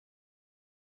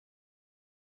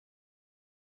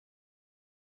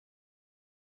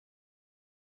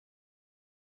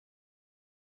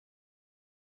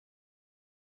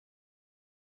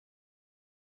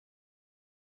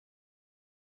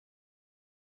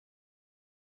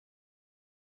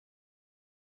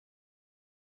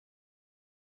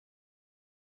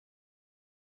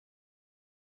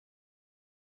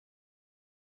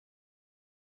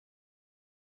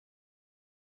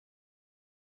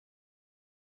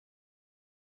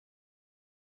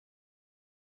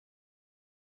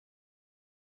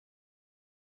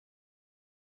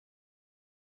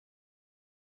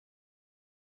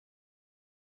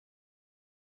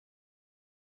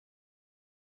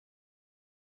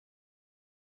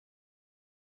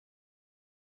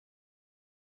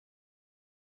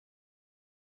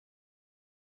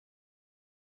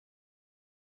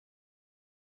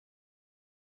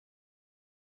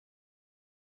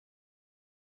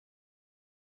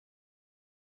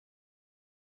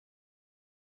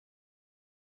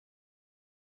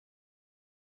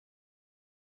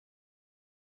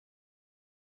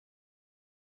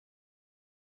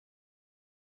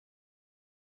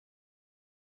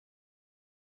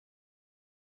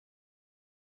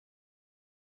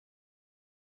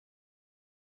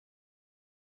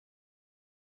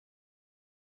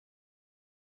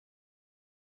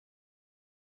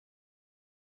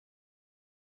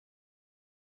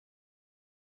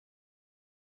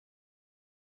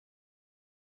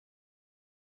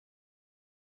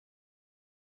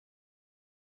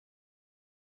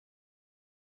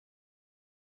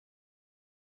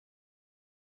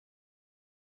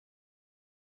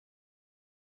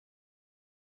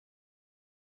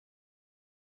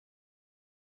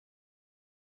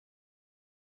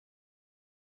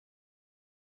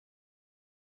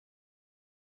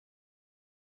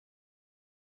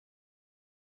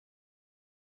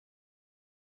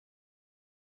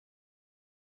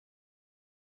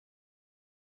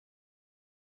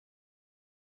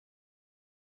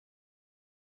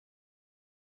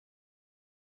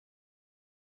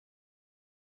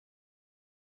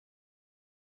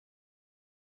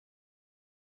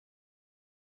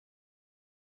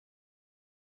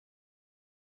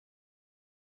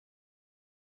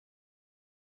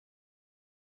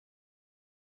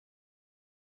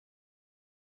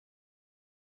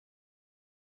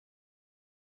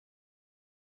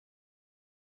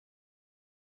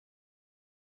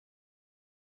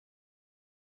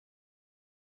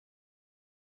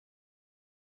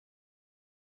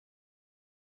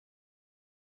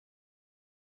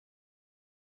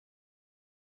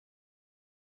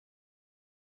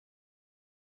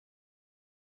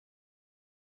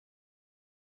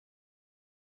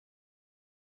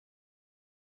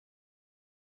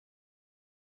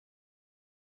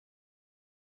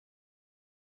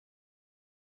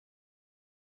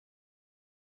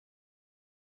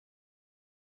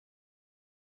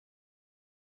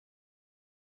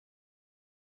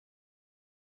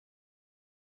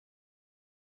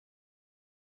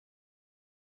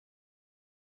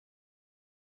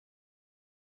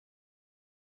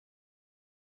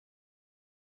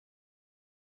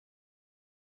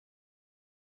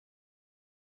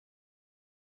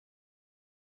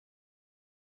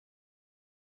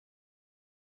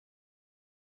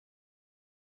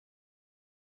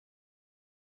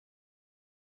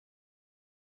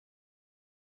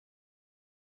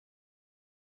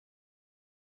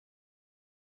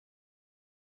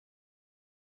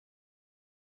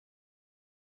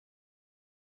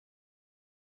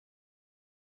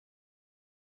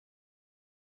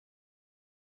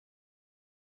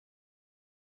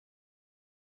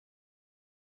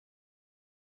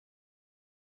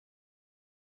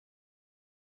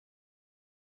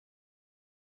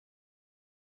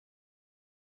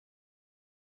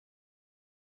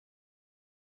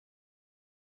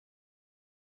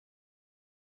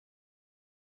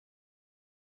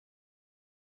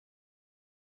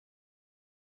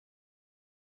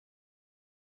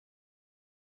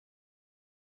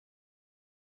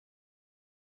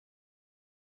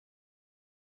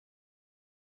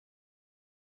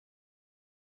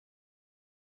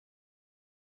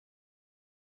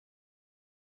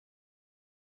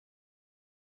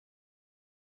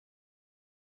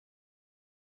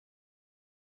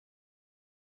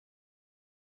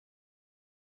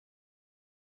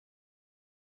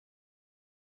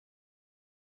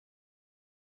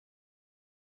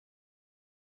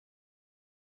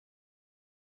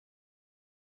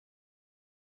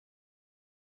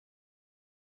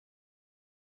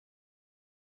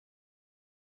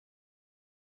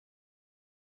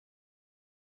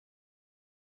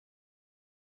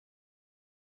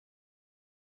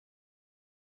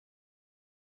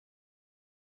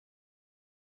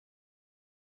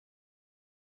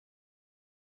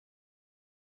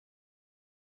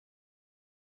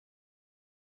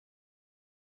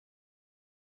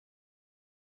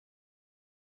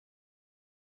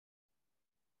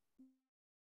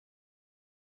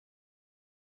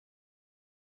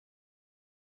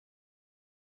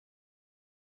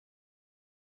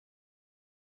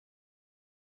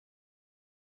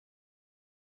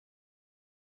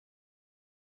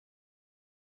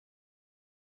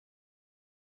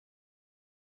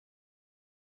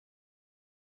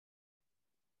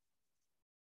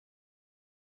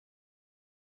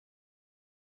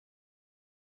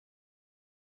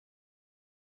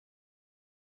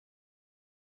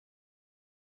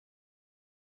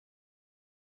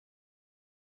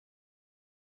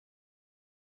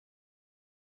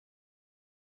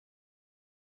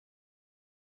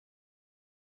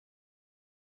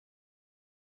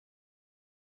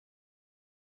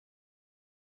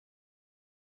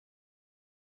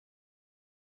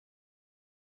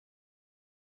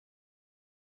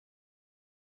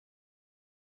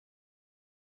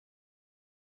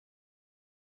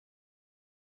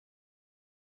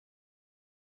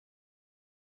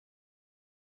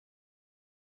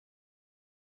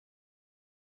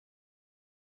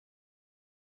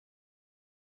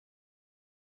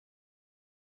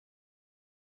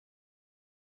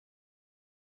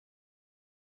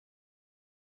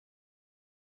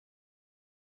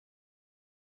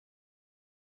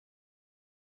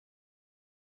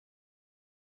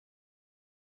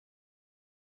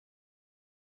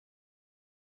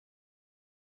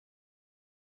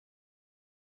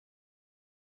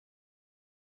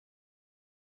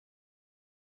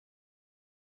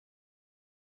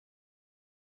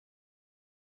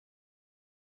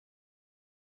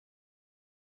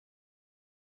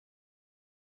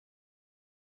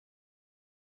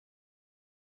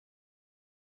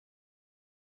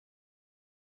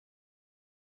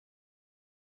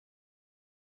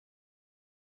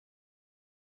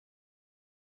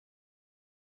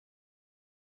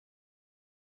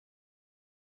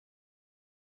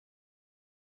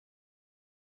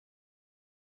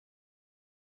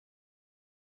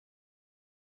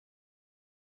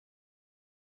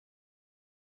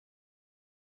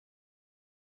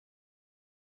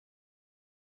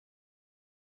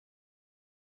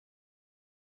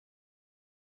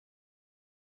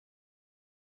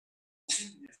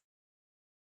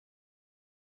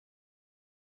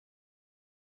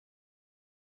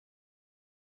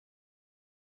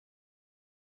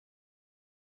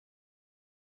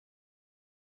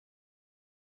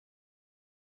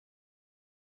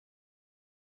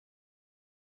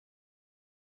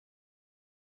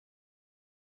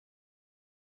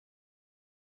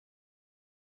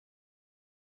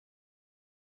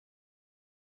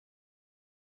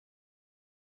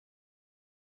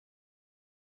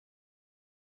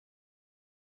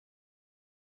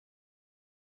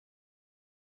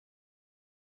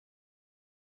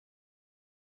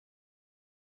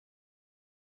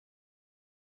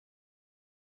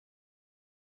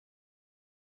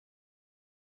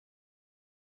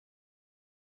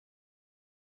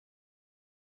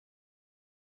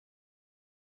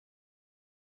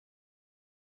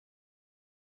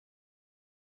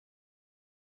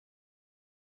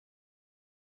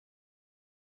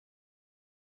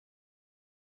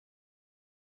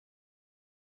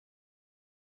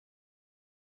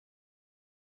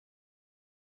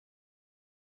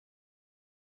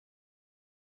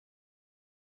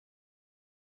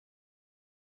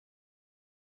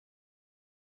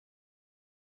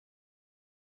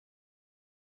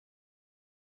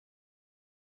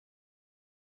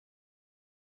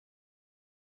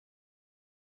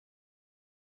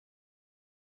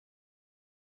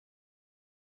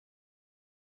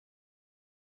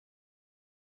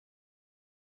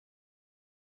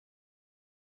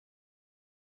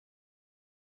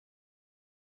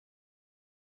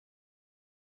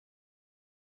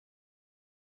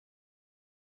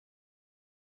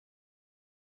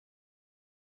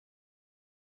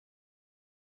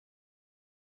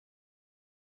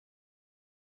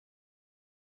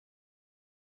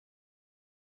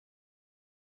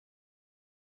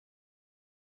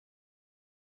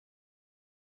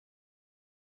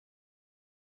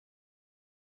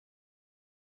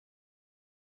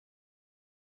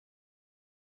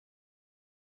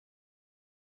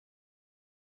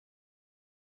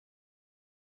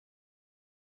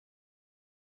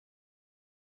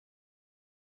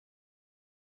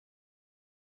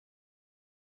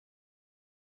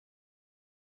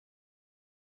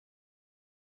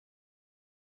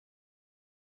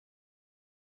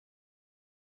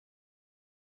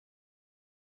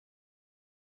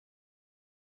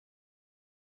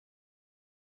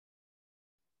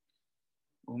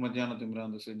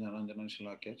ओमज्ञानतिमिरान्धस्य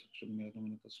ज्ञानाञ्जनशलाकया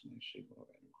चक्षुर्मिलितं तस्मै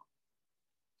श्रीगुरवे नमः.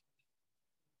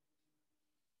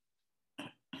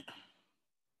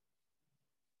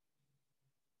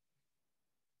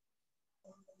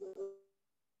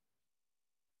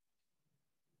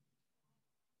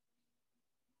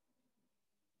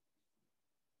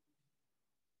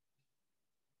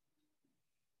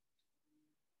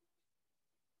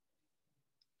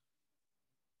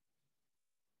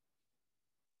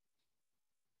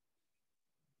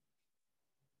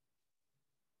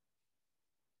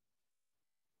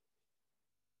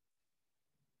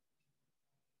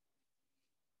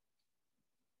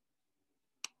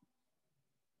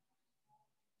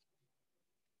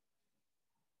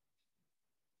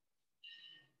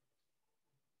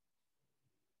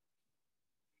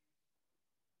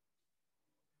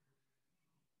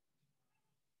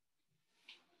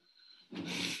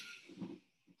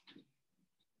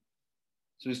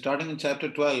 So we're starting in chapter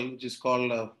 12, which is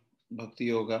called Bhakti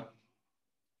Yoga.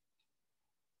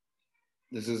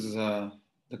 This is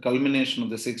the culmination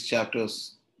of the 6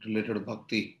 chapters related to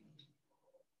Bhakti.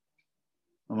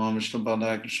 Namo Vishnu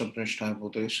Padaya Krishna Prishthaya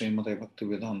Bhutale Srimate Bhakti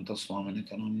Vedanta Swami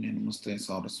Nityanamne Namaste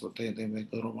Saraswate Deve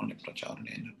Gauravani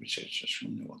Pracharane Nirvishesha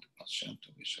Shunyavati Pasyanta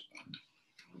Vishakana.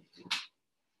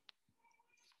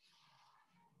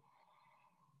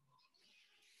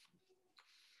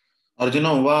 Arjuna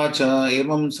Uvacha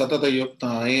Evam Satata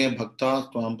Yukta Ye Bhakta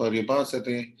Tvam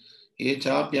Paripasate Ye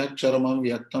Chapyaksharamam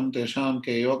Vyaktam Tesham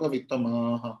Ke Yoga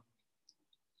Vittamaha.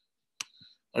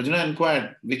 Arjuna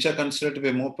inquired, which are considered to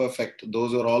be more perfect,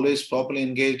 those who are always properly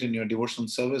engaged in your devotional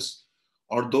service,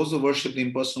 or those who worship the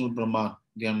impersonal Brahman,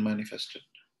 the unmanifested?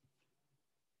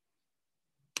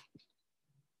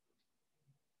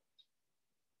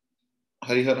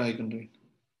 Harihara, I can read.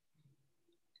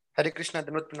 Hare Krishna,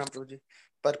 Dhanvat Pranam Prabhuji.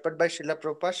 Purport by Srila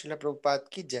Prabhupada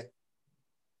ki Jai.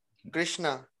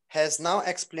 Krishna has now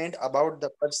explained about the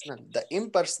personal, the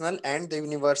impersonal, and the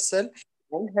universal,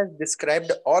 and has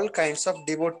described all kinds of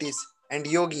devotees and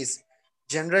yogis.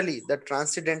 Generally, the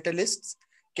transcendentalists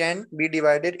can be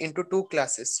divided into 2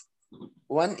 classes.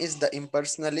 One is the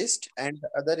impersonalist and the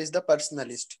other is the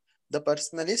personalist. The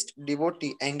personalist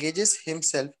devotee engages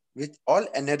himself with all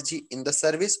energy in the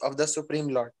service of the Supreme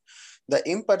Lord. The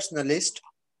impersonalist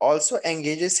also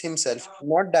engages himself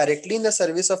not directly in the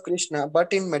service of Krishna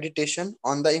but in meditation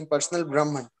on the impersonal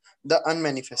Brahman, the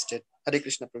unmanifested. Hare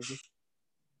Krishna Prabhuji.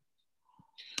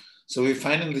 So we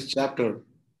find in this chapter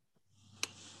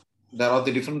there are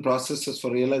the different processes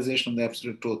for realization of the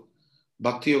absolute truth.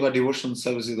 Bhakti Yoga devotion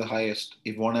service is the highest.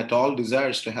 If one at all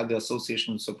desires to have the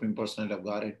association with Supreme Personality of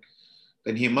Godhead,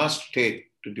 then he must take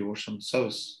to devotion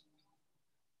service.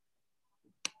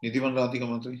 Nidhivan Radhika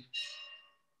Matri.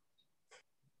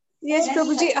 Yes,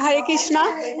 Prabhuji, Hare Krishna.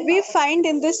 We find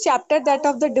in this chapter that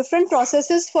of the different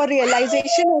processes for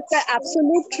realization of the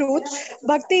absolute truth,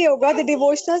 Bhakti Yoga, the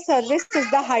devotional service,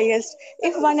 is the highest.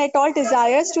 If one at all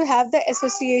desires to have the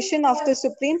association of the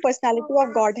Supreme Personality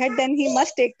of Godhead, then he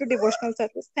must take to devotional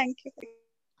service. Thank you.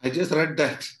 I just read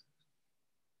that.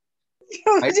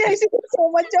 Prabhuji, I see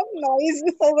so much of noise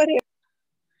over here.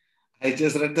 I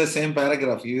just read the same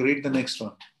paragraph. You read the next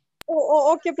one.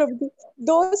 Okay, Prabhuji.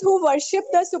 Those who worship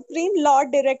the Supreme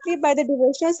Lord directly by the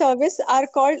devotional service are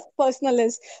called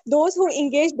personalists. Those who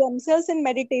engage themselves in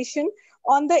meditation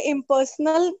on the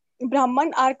impersonal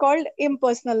Brahman are called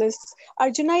impersonalists.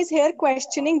 Arjuna is here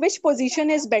questioning which position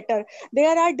is better.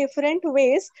 There are different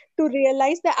ways to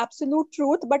realize the absolute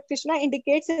truth, but Krishna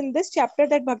indicates in this chapter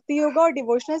that Bhakti Yoga or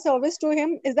devotional service to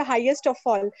him is the highest of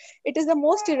all. It is the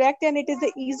most direct and it is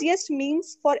the easiest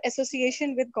means for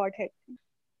association with Godhead.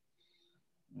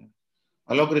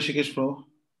 Alok Rishikesh Prabhu.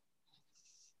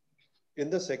 In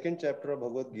the 2nd chapter of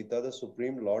Bhagavad Gita, the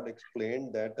Supreme Lord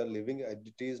explained that a living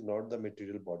entity is not the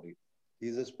material body. He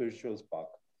is a spiritual spark,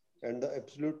 and the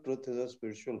absolute truth is a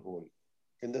spiritual whole.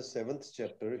 In the 7th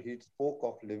chapter, he spoke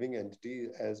of living entity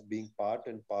as being part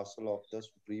and parcel of the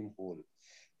Supreme Whole,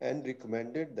 and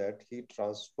recommended that he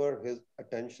transfer his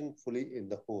attention fully in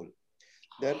the whole.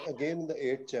 Then again in the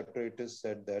 8th chapter, it is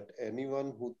said that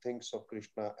anyone who thinks of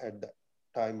Krishna at the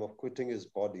time of quitting his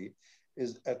body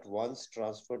is at once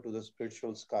transferred to the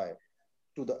spiritual sky,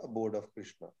 to the abode of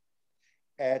Krishna.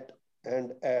 And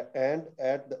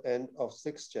at the end of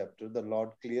 6th chapter, the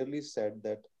Lord clearly said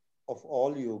that of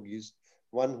all yogis,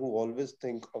 one who always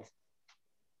thinks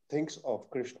of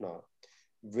Krishna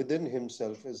within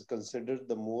himself is considered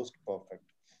the most perfect.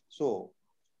 So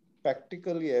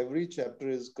practically every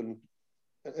chapter,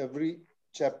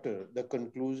 the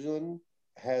conclusion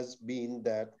has been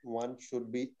that one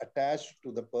should be attached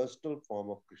to the personal form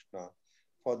of Krishna.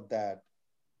 For that,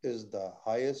 is the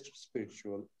highest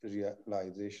spiritual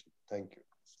realization. Thank you.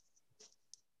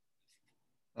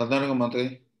 Radhanaga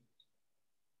Mataji.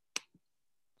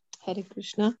 Hare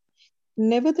Krishna.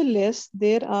 Nevertheless,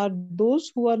 there are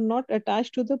those who are not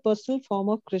attached to the personal form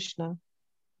of Krishna.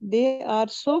 They are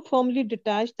so firmly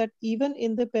detached that even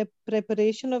in the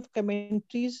preparation of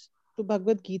commentaries to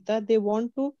Bhagavad Gita, they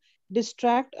want to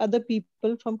distract other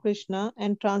people from Krishna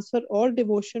and transfer all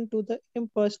devotion to the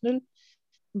impersonal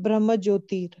Brahma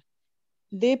Jyotir.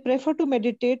 They prefer to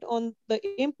meditate on the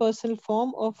impersonal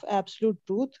form of absolute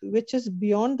truth, which is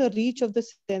beyond the reach of the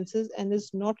senses and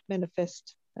is not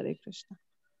manifest. Hare Krishna.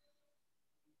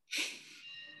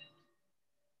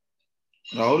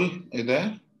 Rahul, are you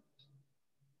there?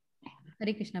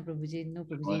 Hare Krishna, Prabhuji. No, Oh,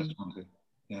 Prabhuji. yes, okay.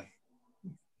 Yeah.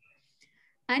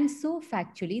 And so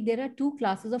factually, there are two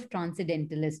classes of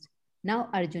transcendentalists. Now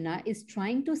Arjuna is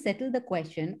trying to settle the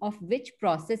question of which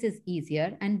process is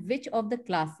easier and which of the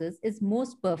classes is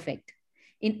most perfect.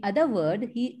 In other words,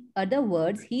 he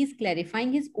is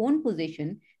clarifying his own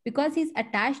position because he's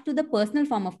attached to the personal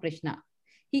form of Krishna.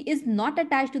 He is not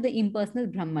attached to the impersonal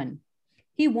Brahman.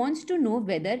 He wants to know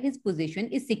whether his position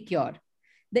is secure.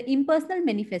 The impersonal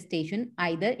manifestation,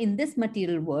 either in this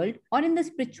material world or in the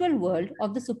spiritual world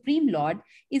of the Supreme Lord,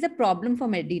 is a problem for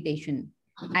meditation.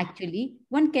 Actually,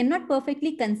 one cannot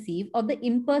perfectly conceive of the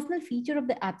impersonal feature of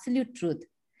the absolute truth.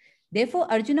 Therefore,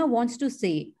 Arjuna wants to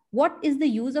say, what is the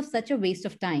use of such a waste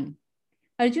of time?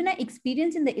 Arjuna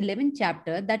experienced in the 11th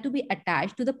chapter that to be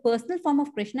attached to the personal form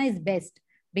of Krishna is best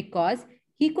because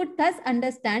he could thus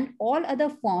understand all other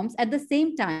forms at the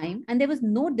same time and there was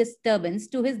no disturbance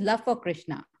to his love for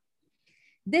Krishna.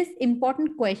 This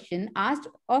important question asked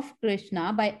of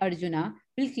Krishna by Arjuna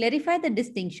will clarify the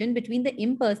distinction between the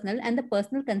impersonal and the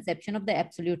personal conception of the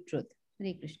absolute truth.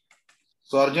 Hare Krishna.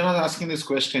 So Arjuna is asking this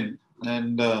question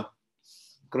and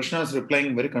Krishna is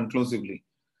replying very conclusively.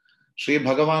 Shri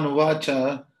Bhagavan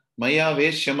Uvacha Maya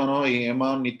Veshyamano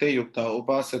Yemam Nite Yukta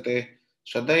Upasate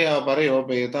Shraddhaya Parayo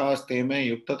Vedas Teme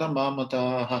Yuktata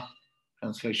Mamataha.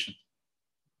 Translation.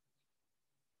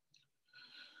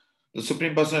 The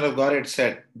Supreme Personality of Godhead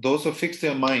said, those who fix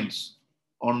their minds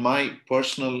on my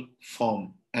personal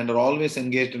form and are always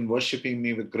engaged in worshipping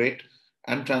me with great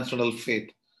and transcendental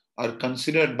faith are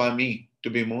considered by me to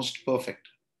be most perfect.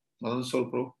 Madan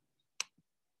Prabhu.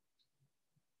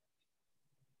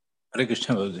 Hare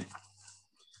Krishna, Babuji.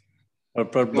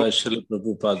 Purport by Srila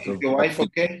Prabhupada. Is your wife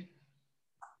okay?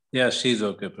 Yeah, she's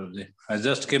okay, Prabhuji. I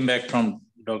just came back from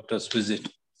doctor's visit.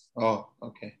 Oh,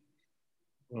 okay.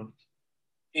 Good.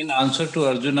 In answer to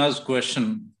Arjuna's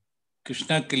question,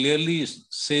 Krishna clearly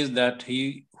says that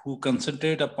he who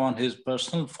concentrate upon his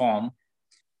personal form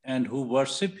and who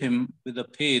worship him with a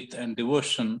faith and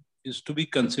devotion is to be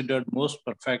considered most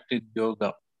perfect in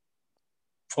yoga.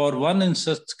 For one in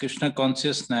such Krishna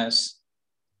consciousness,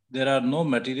 there are no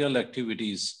material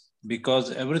activities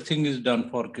because everything is done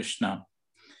for Krishna.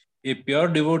 A pure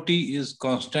devotee is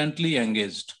constantly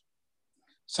engaged.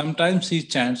 Sometimes he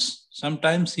chants,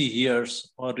 sometimes he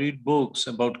hears or reads books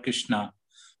about Krishna,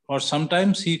 or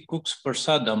sometimes he cooks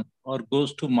prasadam or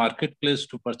goes to marketplace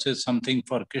to purchase something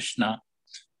for Krishna,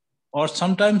 or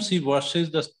sometimes he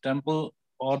washes the temple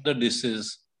or the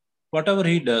dishes. Whatever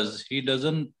he does, he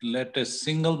doesn't let a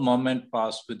single moment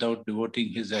pass without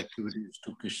devoting his activities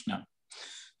to Krishna.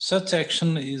 Such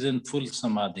action is in full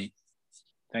samadhi.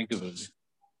 Thank you, Babuji.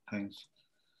 Thanks.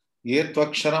 Ye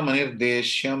tvaksharam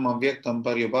anirdeshyam avyaktam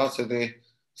paryupasate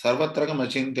sarvatrakam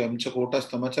achintyam cha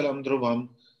kotastamachalam dhruvam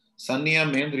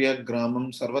sanniyam mendriya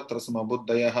gramam sarvatra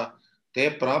samabuddhayaha te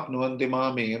prapnuvanti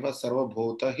mameva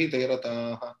sarvabhuta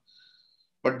hitairataha.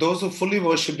 But those who fully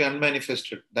worship the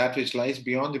unmanifested, that which lies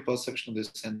beyond the perception of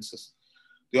the senses,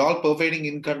 the all-pervading,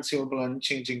 inconceivable,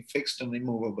 unchanging, fixed and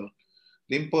immovable,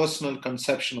 the impersonal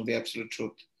conception of the absolute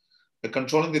truth, by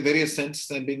controlling the various senses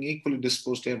and being equally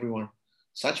disposed to everyone,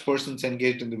 such persons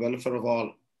engaged in the welfare of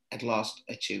all at last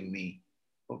achieve me.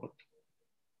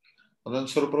 Madan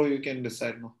Prabhu, you can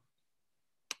decide now.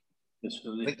 Yes,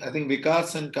 I think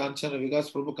Vikas and Kanchana,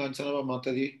 Vikas Prabhu, Kanchana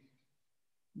Mataji,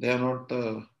 they are not,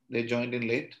 they joined in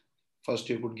late. First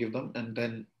you could give them and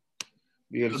then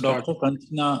we will start. Dr.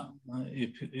 Kanchana,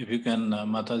 if you can,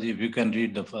 Mataji, if you can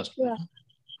read the first. Yeah.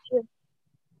 Yeah.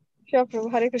 Sure, Prabhu.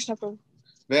 Hare Krishna, Prabhu.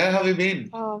 Where have you been?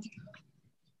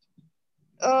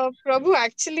 Prabhu,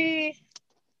 actually,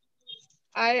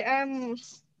 I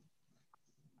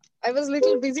was a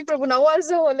little busy, Prabhu. Now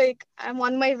also, like, I'm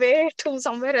on my way to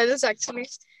somewhere else, actually.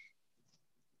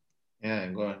 Yeah,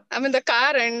 go ahead. I'm in the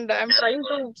car and I'm trying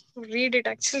to read it,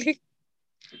 actually.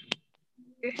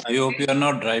 I hope you are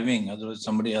not driving, otherwise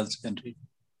somebody else can read.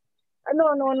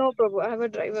 No, Prabhu. I have a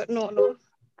driver. No.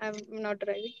 I'm not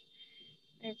driving.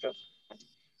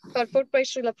 Purport by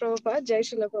Srila Prabhupada, Jai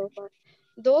Srila Prabhupada.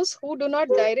 Those who do not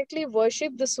directly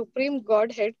worship the Supreme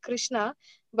Godhead, Krishna,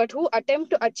 but who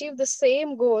attempt to achieve the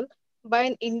same goal by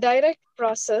an indirect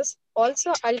process,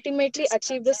 also ultimately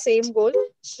achieve the same goal,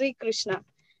 Sri Krishna.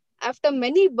 After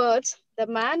many births, the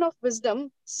man of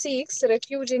wisdom seeks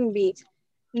refuge in me,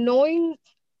 knowing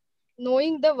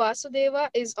the Vasudeva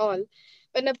is all.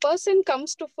 When a person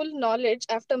comes to full knowledge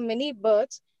after many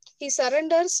births, he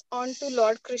surrenders on to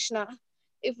Lord Krishna.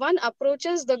 If one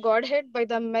approaches the Godhead by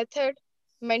the method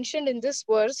mentioned in this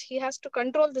verse, he has to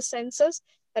control the senses,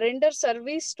 render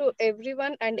service to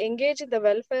everyone, and engage in the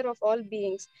welfare of all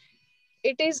beings.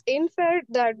 It is inferred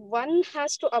that one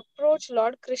has to approach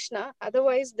Lord Krishna,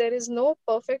 otherwise, there is no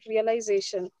perfect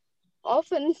realization.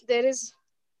 Often, there is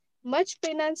much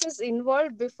penance is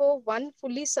involved before one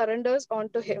fully surrenders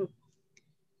onto him.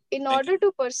 In Thank order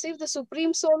to perceive the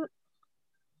Supreme Soul,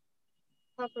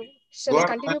 shall I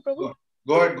continue, Prabhu?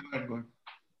 Go ahead.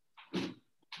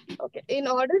 Okay. In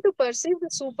order to perceive the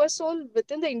super soul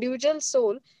within the individual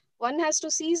soul, one has to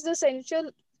cease the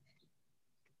sensual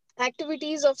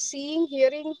activities of seeing,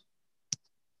 hearing,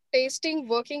 tasting,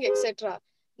 working, etc.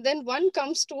 Then one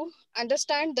comes to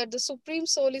understand that the Supreme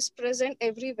Soul is present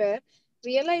everywhere.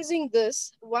 Realizing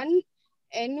this, one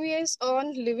envies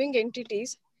on living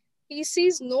entities. He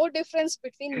sees no difference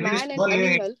between man and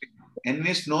animal.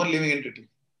 Envies no living entity.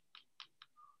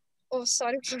 Oh,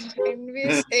 sorry,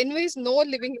 envies no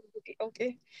living entity.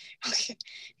 Okay.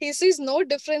 He sees no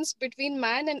difference between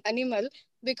man and animal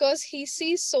because he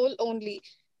sees soul only,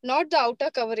 not the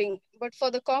outer covering. But for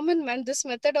the common man, this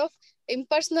method of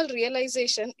impersonal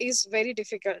realization is very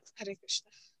difficult. Hare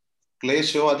Krishna.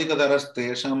 Klesho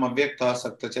adhikadarasteşam avyakta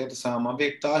saktachetasam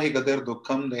avyakta hi gadir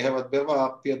dukkham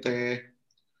dehavatbhyavapyate.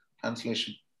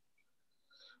 Translation.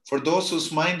 For those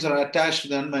whose minds are attached to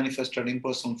the unmanifested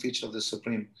impersonal feature of the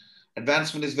Supreme,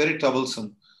 advancement is very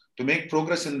troublesome. To make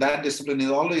progress in that discipline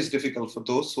is always difficult for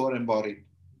those who are embodied.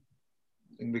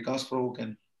 Because Prabhu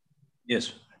can.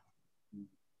 Yes.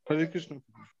 Hare Krishna.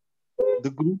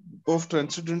 The group of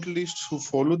transcendentalists who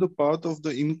follow the path of the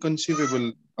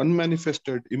inconceivable,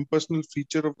 unmanifested, impersonal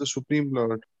feature of the Supreme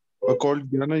Lord are called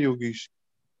Jnana Yogis,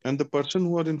 and the person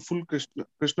who are in full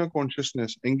Krishna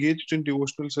consciousness, engaged in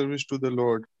devotional service to the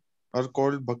Lord, are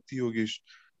called Bhakti Yogis.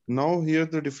 Now here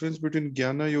the difference between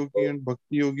Jnana Yogi and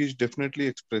Bhakti Yogi is definitely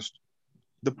expressed.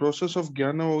 The process of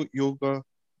Jnana Yoga,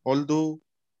 although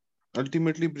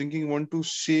ultimately bringing one to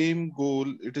same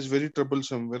goal, it is very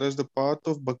troublesome. Whereas the path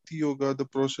of Bhakti Yoga, the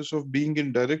process of being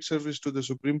in direct service to the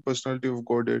Supreme Personality of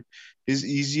Godhead, is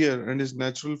easier and is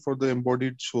natural for the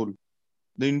embodied soul.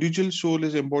 The individual soul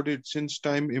is embodied since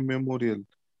time immemorial.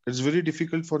 It's very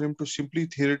difficult for him to simply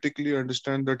theoretically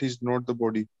understand that he's not the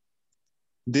body.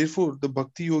 Therefore, the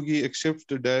Bhakti Yogi accepts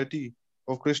the deity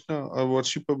of Krishna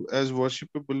as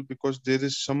worshipable because there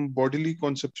is some bodily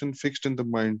conception fixed in the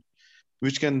mind,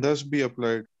 which can thus be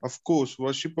applied. Of course,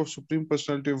 worship of Supreme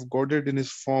Personality of Godhead in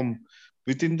his form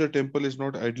within the temple is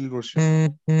not ideal worship.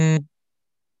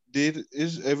 There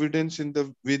is evidence in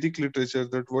the Vedic literature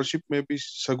that worship may be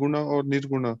saguna or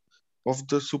nirguna of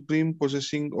the Supreme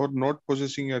possessing or not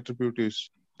possessing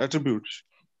attributes.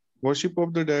 Worship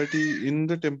of the deity in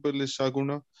the temple is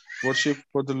saguna worship,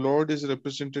 for the Lord is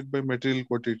represented by material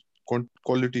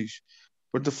qualities.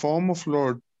 But the form of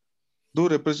Lord, though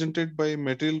represented by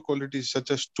material qualities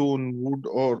such as stone, wood,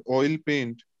 or oil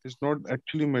paint, is not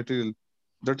actually material.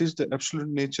 That is the absolute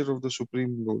nature of the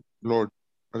Supreme Lord.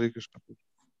 Hare Krishna.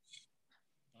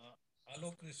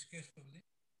 Hello, Krishkesh.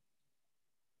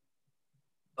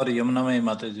 Or Yamuna Mai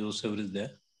Mataji, whoever is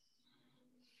there.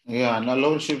 Yeah, and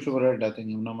Lord Shiv read, I think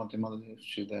Yamuna Mataji,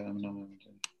 she there.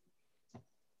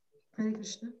 Hare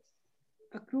Krishna.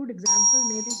 A crude example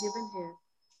may be given here.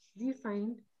 We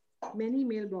find many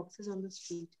mailboxes on the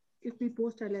street. If we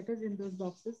post our letters in those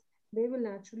boxes, they will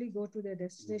naturally go to their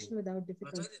destination without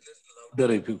difficulty.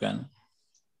 Louder if you can.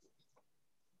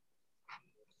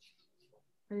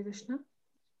 Hare Krishna.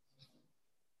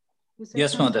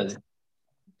 Yes, Mataji. Okay.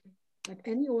 But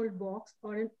any old box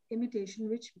or an imitation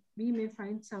which we may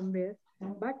find somewhere,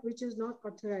 but which is not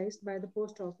authorized by the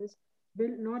post office,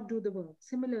 will not do the work.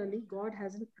 Similarly, God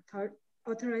has an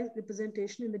authorized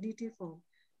representation in the deity form,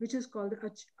 which is called the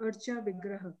Archa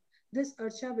Vigraha. This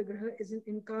Archa Vigraha is an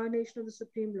incarnation of the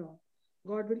Supreme Lord.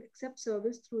 God will accept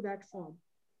service through that form.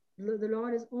 The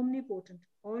Lord is omnipotent,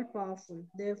 all-powerful.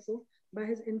 Therefore, by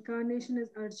his incarnation as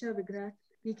Archa Vigraha,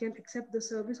 he can accept the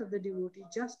service of the devotee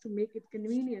just to make it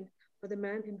convenient for the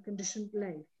man in conditioned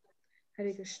life.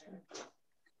 Hare Krishna.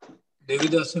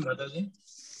 Devidasi Mataji.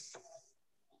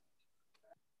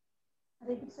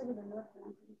 Hare Krishna.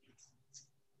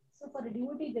 So for a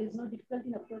devotee, there is no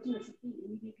difficulty in approaching the Supreme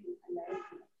immediately and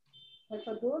directly. But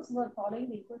for those who are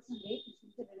following the impersonal way to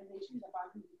spiritual realization, the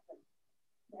path is difficult.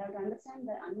 They have to understand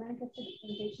the unmanifested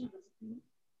representation of the Supreme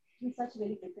through such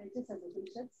very references as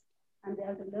Upanishads, and they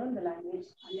have to learn the language,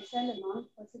 understand the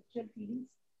non-perceptual feelings,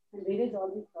 and realize all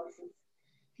these processes.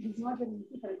 It is not very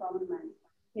easy for a common man.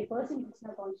 A person in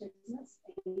Krishna consciousness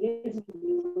engaged in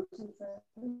devotional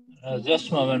service. Just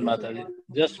a moment, Mataji.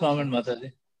 Just a moment, Mataji.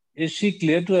 Is she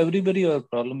clear to everybody or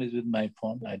problem is with my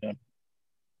phone? I don't know.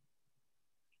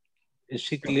 Is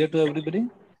she clear to everybody?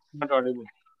 Not audible.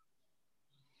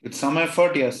 With some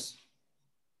effort, yes.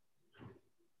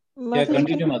 Yeah,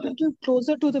 continue, Mataji.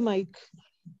 Closer to the mic.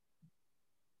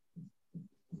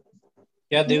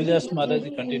 Yeah, Devidas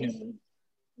Mataji, continue.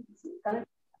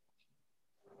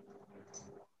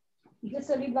 Just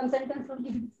read one sentence from the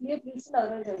clear, please.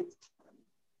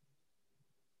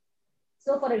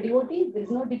 So for a devotee, there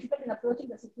is no difficulty in approaching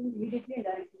the Supreme immediately and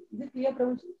directly. Is it clear,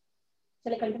 Prabhuji?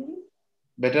 Shall I continue?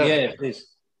 Better. Yeah,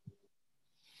 please.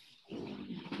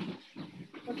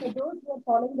 But for those who are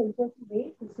following the impersonal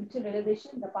way to spiritual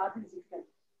realization, the path is different.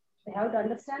 They have to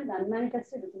understand the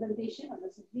unmanifested representation of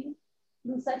the Supreme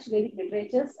through such Vedic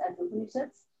literatures as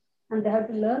Upanishads, and they have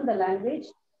to learn the language,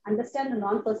 understand the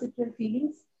non-perceptual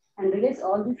feelings, and realize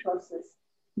all these processes.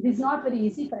 It is not very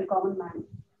easy for a common man.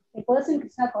 A person in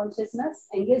Krishna consciousness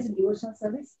engaged in devotional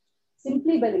service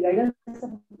simply by the guidance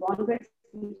of one great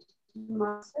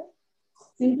master,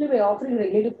 simply by offering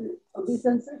regulative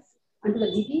obeisances unto the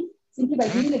deity, simply by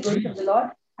giving the glory of the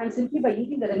Lord, and simply by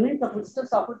eating the remnants of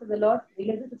foodstuffs offered to the Lord,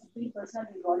 realizes the Supreme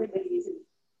Personality of Godhead very easily.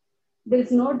 There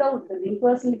is no doubt that the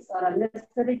impersonalists are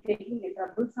unnecessarily taking a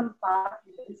troublesome path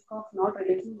with the risk of not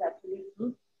realizing the absolute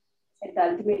truth at the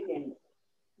ultimate end.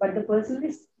 But the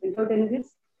personalist, without any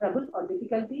risk, trouble, or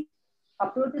difficulty,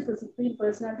 approaches the Supreme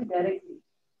Personality directly.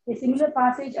 A similar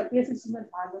passage appears in Srimad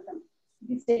Bhagavatam.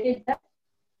 It is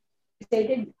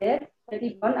stated there that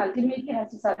if one ultimately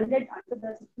has to surrender unto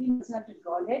the Supreme Personality of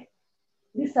Godhead,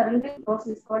 this surrendering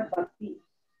process is called bhakti.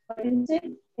 But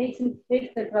instead takes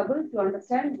the trouble to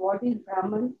understand what is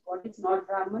Brahman, what is not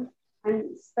Brahman,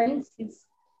 and spends his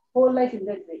whole life in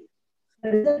that way.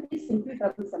 The result is simply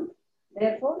troublesome.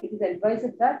 Therefore, it is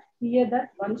advised that here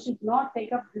that one should not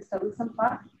take up this troublesome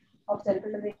path of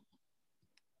self-realization.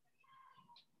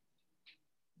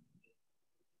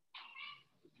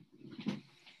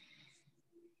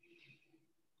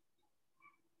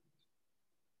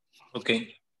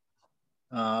 Okay.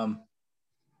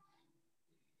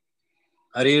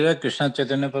 Harira Krishna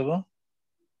Chaitanya Prabhu.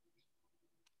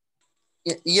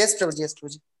 Yes, Prabhuji. Yes,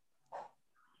 Prabhuji.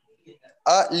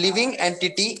 A living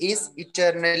entity is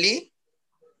eternally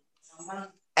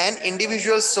an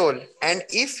individual soul, and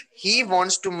if he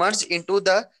wants to merge into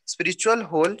the spiritual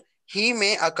whole, he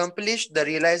may accomplish the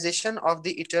realization of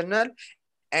the eternal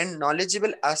and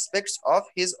knowledgeable aspects of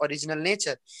his original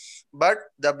nature. But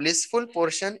the blissful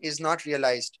portion is not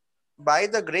realized. By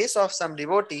the grace of some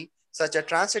devotee, such a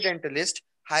transcendentalist,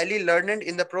 highly learned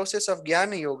in the process of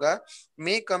Jnana Yoga,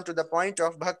 may come to the point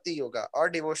of Bhakti Yoga or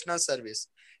devotional service.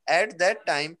 At that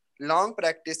time, long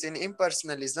practice in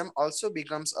impersonalism also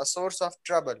becomes a source of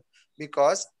trouble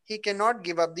because he cannot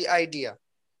give up the idea.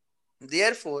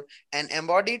 Therefore, an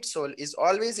embodied soul is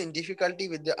always in difficulty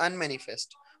with the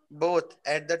unmanifest, both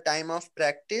at the time of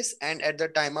practice and at the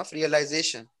time of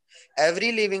realization.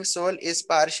 Every living soul is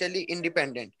partially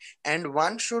independent, and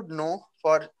one should know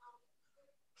for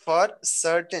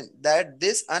certain that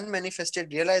this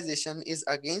unmanifested realization is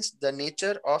against the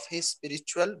nature of his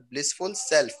spiritual blissful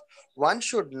self. One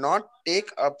should not take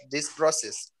up this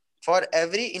process. For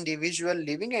every individual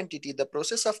living entity, the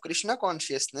process of Krishna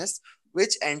consciousness,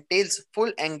 which entails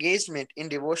full engagement in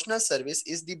devotional service,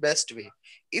 is the best way.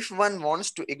 If one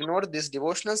wants to ignore this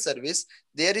devotional service,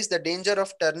 there is the danger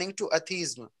of turning to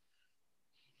atheism.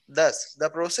 Thus, the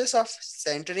process of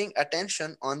centering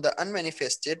attention on the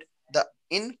unmanifested, the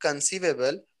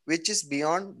inconceivable, which is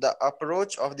beyond the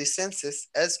approach of the senses,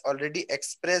 as already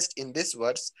expressed in this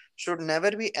verse, should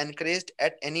never be encouraged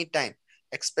at any time,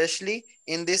 especially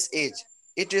in this age.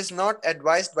 It is not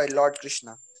advised by Lord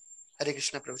Krishna. Hare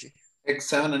Krishna, Prabhuji. Text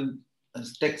 7 and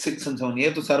text 6 and 7.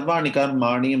 Yetu sarvani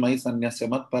karmani mai sanyasya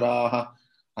matparaha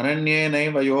ananye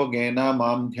naiva yogena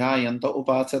mam dhyayanta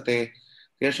upasate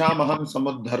yashamaham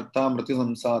samuddharta mriti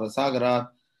samsara sagarat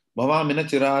bhavamina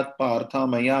chirat partha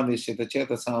maya vishyata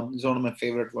chetasam. These are one of my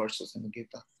favorite verses in the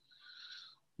Gita.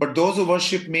 But those who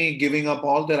worship me, giving up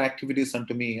all their activities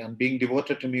unto me and being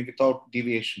devoted to me without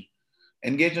deviation,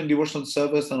 engage in devotional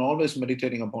service and always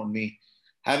meditating upon me,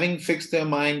 having fixed their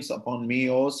minds upon me,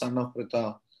 O son of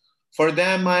Pritha, for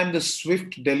them I am the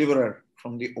swift deliverer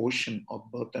from the ocean of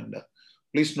birth and death.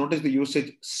 Please notice the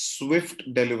usage swift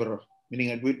deliverer,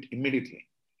 meaning admit immediately.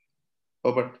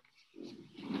 But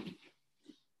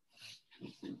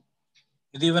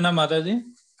Idivana Mataji?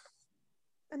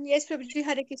 Yes, Prabhuji,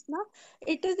 Hare Krishna.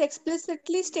 It is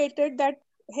explicitly stated that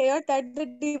here that the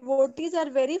devotees are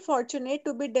very fortunate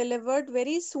to be delivered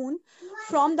very soon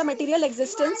from the material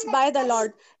existence by the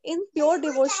Lord. In pure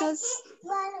devotional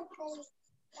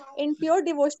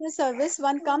service,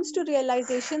 one comes to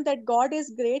realization that God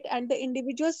is great and the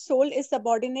individual soul is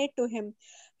subordinate to him.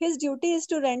 His duty is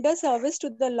to render service to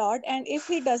the Lord, and if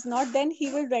he does not, then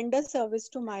he will render service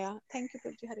to Maya. Thank you,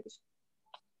 Prabhuji, Hare Krishna.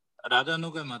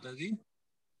 Radhanuga Mataji?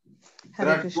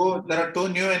 There are two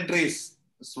new entries,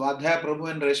 Swadhyaya Prabhu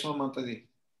and Reshma Mataji.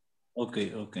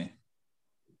 Okay, okay.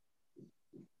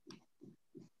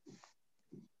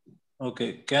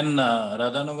 Okay, can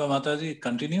Radhanuga Mataji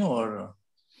continue or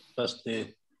first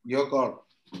they? Your call.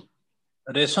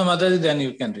 Reshma Mataji, then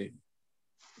you can read.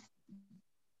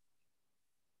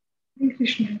 Hare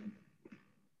Krishna.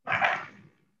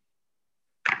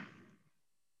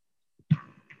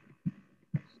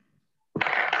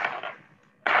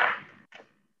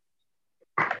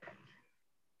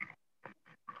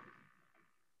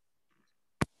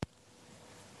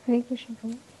 Hare Krishna,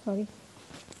 sorry.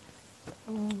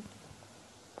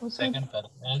 Second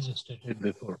paragraph, as stated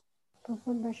before.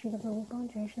 Purport by Srila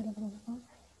Prabhupada, Jai Srila Prabhupada.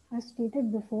 As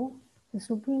stated before, the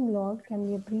Supreme Lord can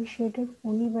be appreciated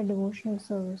only by devotional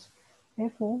service.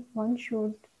 Therefore, one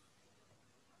should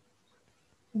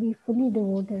be fully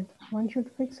devoted. One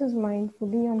should fix his mind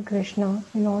fully on Krishna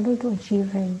in order to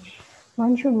achieve him.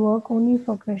 One should work only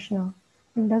for Krishna.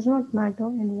 It does not matter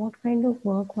in what kind of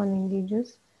work one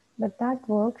engages, but that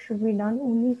work should be done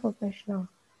only for Krishna.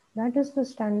 That is the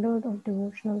standard of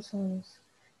devotional service.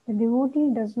 The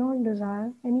devotee does not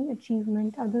desire any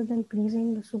achievement other than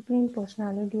pleasing the Supreme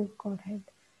Personality of Godhead.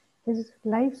 His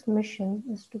life's mission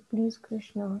is to please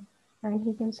Krishna, and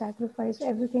he can sacrifice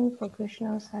everything for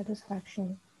Krishna's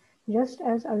satisfaction, just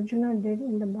as Arjuna did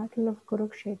in the battle of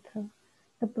Kurukshetra.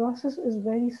 The process is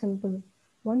very simple.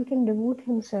 One can devote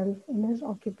himself in his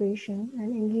occupation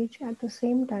and engage at the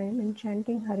same time in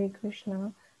chanting Hare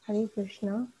Krishna,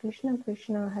 Krishna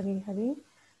Krishna, Hare Hare,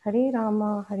 Hare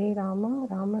Rama,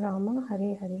 Rama Rama,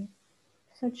 Hare Hare.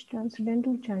 Such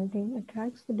transcendental chanting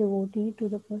attracts the devotee to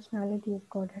the personality of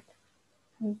Godhead.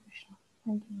 Hare Krishna.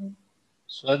 Thank you very much.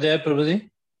 Swadhyaya Prabhuji?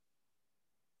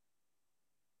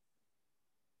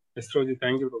 Yes, Prabhuji,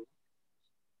 thank you, Prabhuji.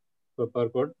 For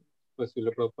purport, for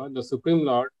Srila Prabhupada, the Supreme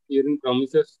Lord herein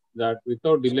promises that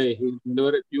without delay he will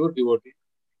deliver a pure devotee,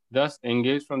 thus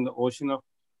engaged from the ocean of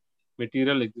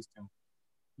material existence.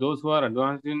 Those who are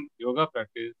advanced in yoga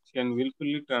practice can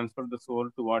willfully transfer the soul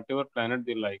to whatever planet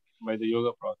they like by the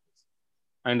yoga process,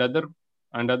 and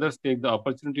others take the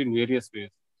opportunity in various ways.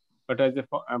 But as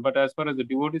far as the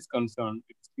devotee is concerned,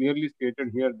 it is clearly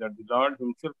stated here that the Lord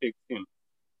himself takes him.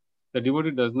 The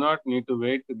devotee does not need to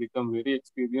wait to become very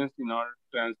experienced in order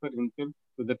to transfer himself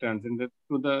to the transcendent,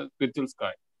 to the spiritual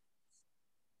sky.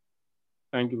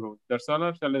 Thank you, Prabhupada. That's all,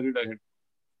 or shall I read ahead?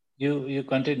 You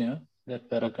continue. That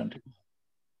para continue.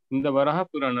 In the Varaha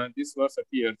Purana, this verse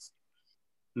appears.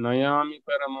 Nayami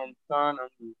paramam sthanam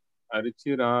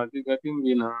arichiradi gatim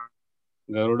vina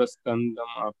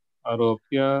garudaskandam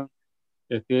aropya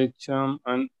yatecham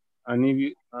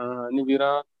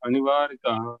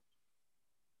anivaritaha.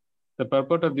 The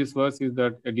purport of this verse is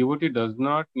that a devotee does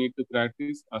not need to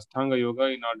practice Ashtanga Yoga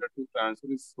in order to transfer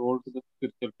his soul to the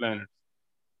spiritual planets.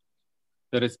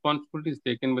 The responsibility is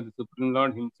taken by the Supreme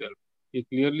Lord himself. He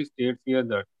clearly states here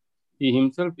that he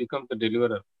himself becomes the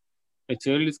deliverer. A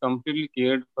child is completely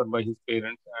cared for by his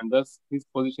parents, and thus his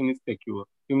position is secure.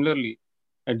 Similarly,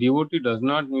 a devotee does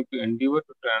not need to endeavor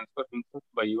to transfer himself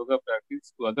by yoga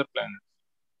practice to other planets.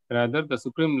 Rather, the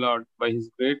Supreme Lord, by his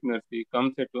great mercy,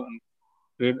 comes at once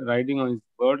riding on his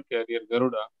bird carrier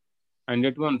Garuda, and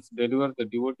at once delivers the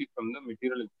devotee from the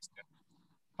material existence.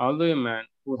 Although a man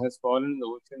who has fallen in the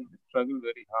ocean may struggle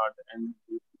very hard and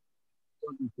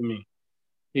swimming,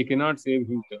 he cannot save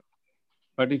himself.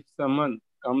 But if someone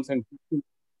comes and picks him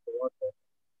from the water,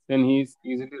 then he is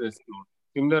easily rescued.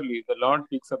 Similarly, the Lord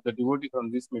picks up the devotee from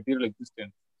this material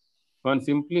existence. One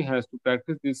simply has to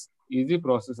practice this easy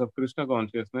process of Krishna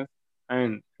consciousness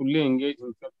and fully engage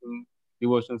himself in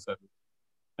devotional service.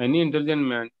 Any intelligent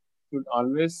man should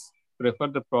always prefer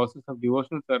the process of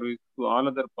devotional service to all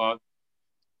other paths.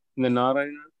 In the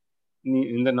Narayana,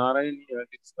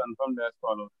 it is confirmed as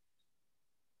follows.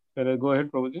 Shall I go ahead,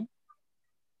 Prabhuji?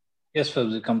 Yes,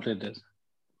 Prabhuji, complete this.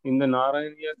 In the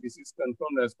Narayana, this is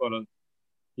confirmed as follows.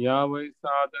 Yavai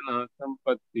sadhana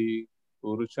sampatti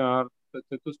purushartha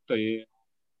चतुष्टये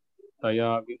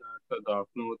तया विना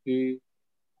तदाप्नोति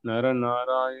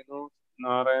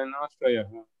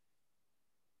नारायणाश्रयः.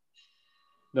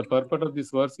 The purport of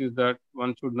this verse is that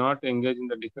one should not engage in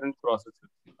the different processes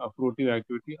of fruitive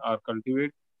activity or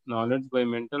cultivate knowledge by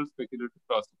mental speculative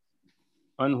process.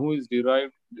 One who is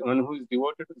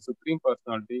devoted to the Supreme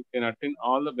Personality can attain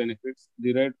all the benefits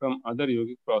derived from other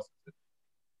yogic processes,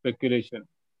 speculation,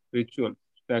 rituals,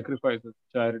 sacrifices,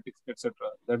 charities, etc.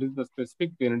 That is the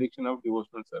specific benediction of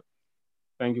devotional service.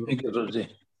 Thank you. Thank you, Guruji.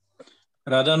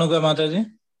 Radhanuga Mataji.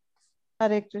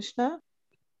 Hare Krishna.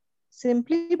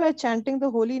 Simply by chanting the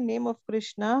holy name of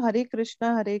Krishna, Hare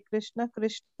Krishna, Krishna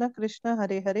Krishna,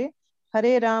 Hare Hare,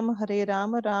 Hare Rama,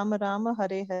 Rama Rama,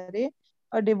 Hare Hare,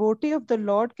 a devotee of the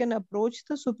Lord can approach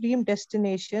the supreme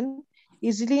destination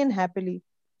easily and happily.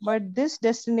 But this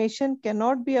destination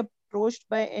cannot be approached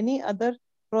by any other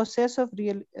process of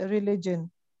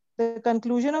religion. The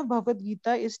conclusion of Bhagavad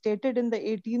Gita is stated in the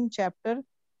 18th chapter,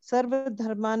 Sarva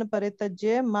Dharman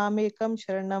Paritajya Mamekam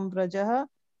Sharanam Vrajaha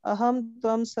Aham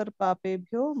Tvam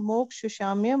Sarpapebhyo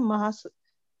Mokshishamyam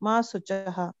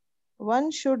Mahasuchaha.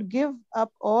 One should give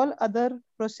up all other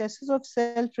processes of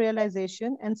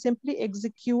self-realization and simply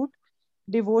execute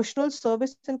devotional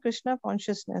service in Krishna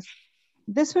consciousness.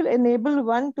 This will enable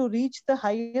one to reach the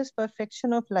highest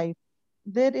perfection of life.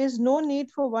 There is no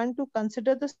need for one to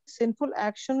consider the sinful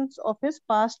actions of his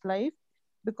past life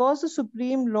because the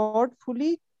Supreme Lord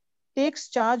fully takes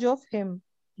charge of him.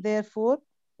 Therefore,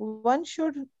 one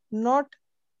should not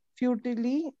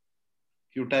futilely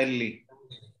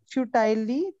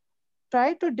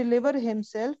try to deliver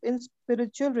himself in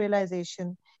spiritual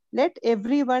realization. Let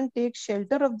everyone take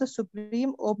shelter of the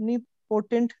Supreme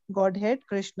Omnipotent Godhead,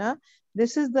 Krishna.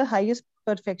 This is the highest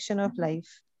perfection of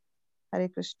life. Hare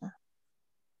Krishna.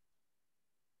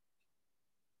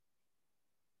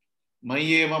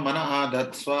 Mayeva mana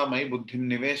adatsva may buddhim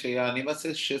niveshaya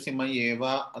nivasishyasi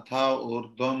mayeva atha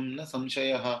urdhvam na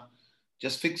samshayaha.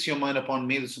 Just fix your mind upon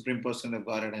me, the Supreme Person of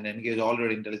Godhead, and engage all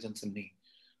your intelligence in me.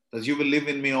 Thus you will live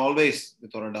in me always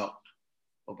without a doubt.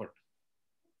 Over.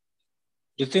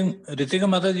 Ritika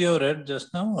Mataji, you have read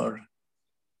just now, or?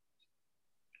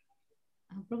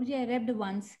 Prabhuji, I read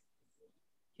once.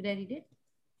 Should I read it?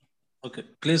 Okay,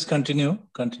 please continue.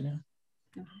 Prabhu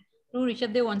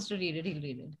Rishabdev wants to read it, he'll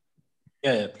read it.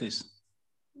 Yeah, please.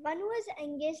 One who is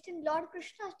engaged in Lord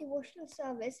Krishna's devotional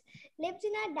service lives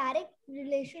in a direct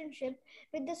relationship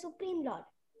with the Supreme Lord.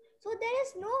 So there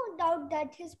is no doubt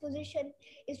that his position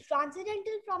is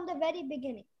transcendental from the very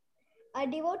beginning. A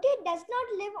devotee does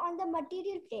not live on the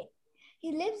material plane.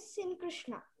 He lives in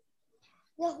Krishna.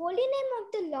 The holy name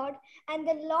of the Lord and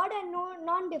the Lord are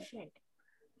non-different.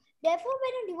 Therefore,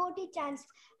 when a devotee chants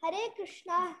Hare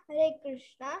Krishna,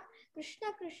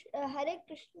 Krishna Krishna, Hare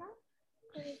Krishna,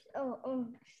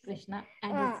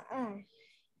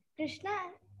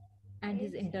 Krishna and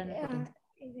his internal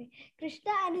potency.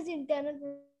 Krishna and his internal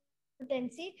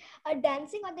potency are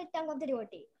dancing on the tongue of the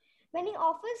devotee. When he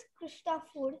offers Krishna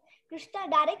food, Krishna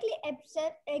directly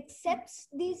accepts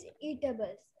these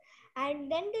eatables,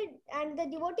 and then the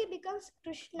devotee becomes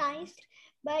Krishnaized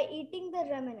by eating the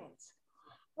remnants.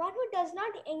 One who does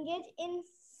not engage in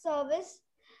service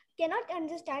cannot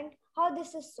understand how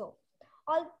this is so.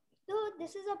 Although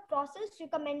this is a process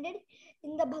recommended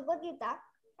in the Bhagavad Gita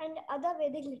and other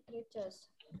Vedic literatures.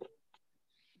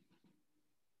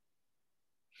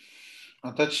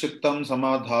 Atachittam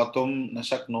samadhatum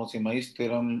nashaknosi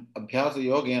maistiram abhyasa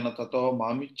yogena tato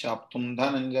mamichaptum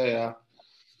dhananjaya.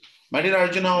 My dear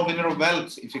Arjuna, winner of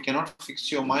wealth, if you cannot fix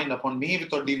your mind upon me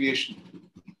without deviation,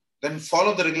 then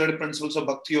follow the regulative principles of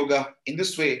Bhakti Yoga. In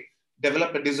this way,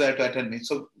 develop a desire to attend me.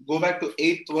 So go back to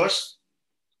 8th verse,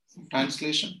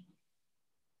 translation.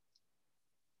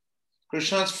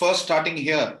 Krishna is first starting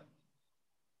here,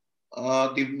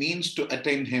 the means to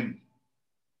attain him.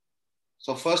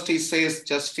 So first he says,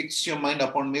 just fix your mind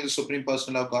upon me, the Supreme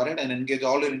Person of Godhead, and engage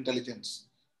all your intelligence.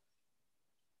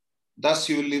 Thus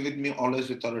you will live with me always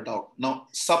without a doubt. Now,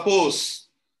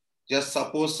 just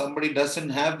suppose somebody doesn't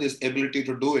have this ability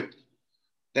to do it,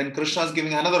 then Krishna is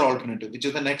giving another alternative, which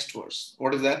is the next verse.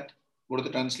 What is that? What is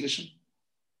the translation?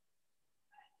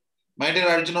 My dear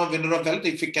Arjuna, winner of wealth,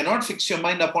 if you cannot fix your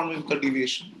mind upon me without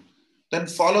deviation, then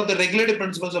follow the regulative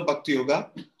principles of Bhakti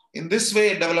Yoga. In this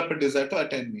way, develop a desire to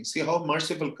attain me. See how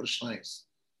merciful Krishna is.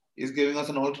 He is giving us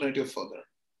an alternative further.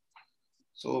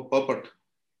 So, purport.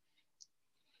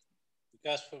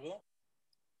 Hare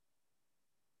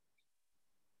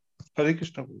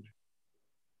Krishna.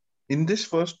 In this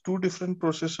verse, two different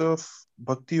processes of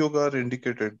Bhakti Yoga are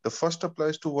indicated. The first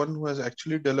applies to one who has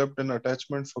actually developed an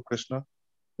attachment for Krishna,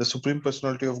 the Supreme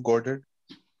Personality of Godhead,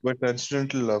 by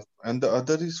transcendental love, and the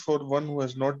other is for one who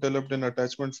has not developed an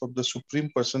attachment for the Supreme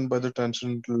Person by the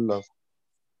transcendental love.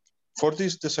 For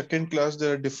this, the second class,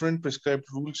 there are different prescribed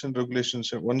rules and regulations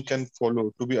that one can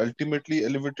follow to be ultimately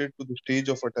elevated to the stage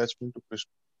of attachment to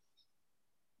Krishna.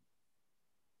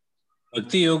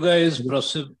 Bhakti Yoga is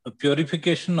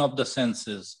purification of the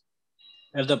senses.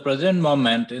 At the present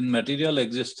moment in material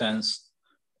existence,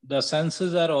 the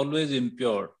senses are always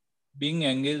impure, being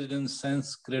engaged in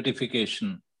sense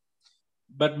gratification.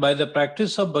 But by the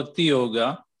practice of Bhakti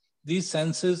Yoga, these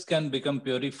senses can become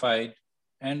purified,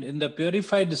 and in the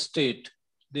purified state,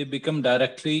 they come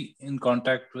directly in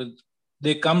contact with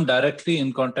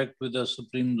the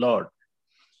Supreme Lord.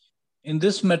 In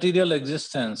this material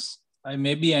existence, I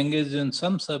may be engaged in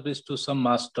some service to some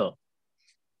master,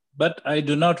 but I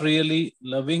do not really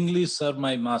lovingly serve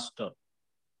my master.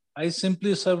 I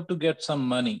simply serve to get some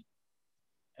money,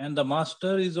 and the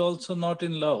master is also not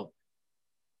in love.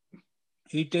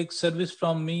 He takes service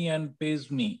from me and pays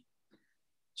me.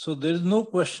 So there is no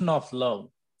question of love.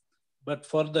 But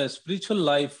for the spiritual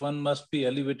life, one must be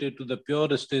elevated to the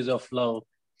pure stage of love.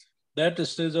 That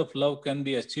stage of love can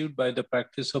be achieved by the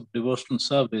practice of devotional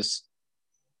service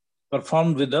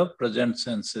performed with the present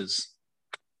senses.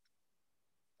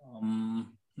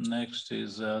 Next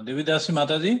is Devidasi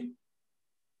Mataji.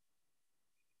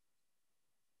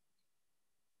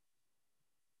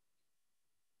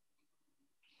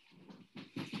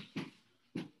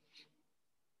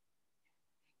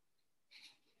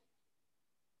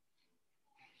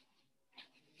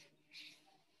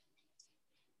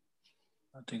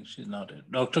 I think she's not it.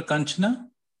 Dr. Kanchana?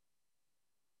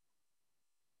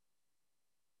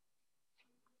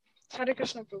 Hare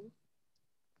Krishna Prabhu.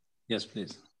 Yes,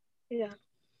 please. Yeah.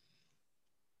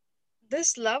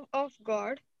 This love of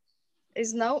God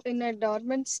is now in a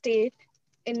dormant state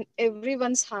in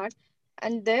everyone's heart,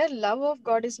 and their love of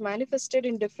God is manifested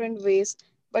in different ways,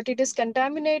 but it is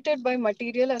contaminated by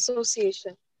material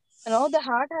association. And now the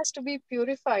heart has to be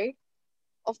purified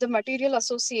of the material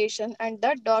association, and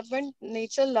that dormant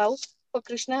nature love for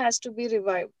Krishna has to be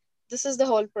revived. This is the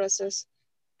whole process.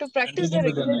 To practice the Continue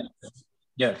with the regular, next.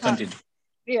 Yeah, continue.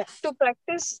 to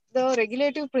practice the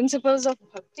regulative principles of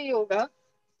Bhakti Yoga,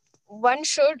 one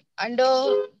should,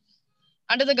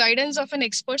 under the guidance of an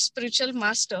expert spiritual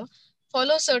master,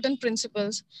 follow certain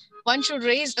principles. One should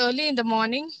rise early in the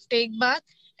morning, take bath,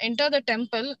 enter the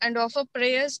temple, and offer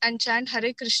prayers and chant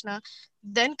Hare Krishna,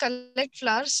 then collect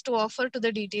flowers to offer to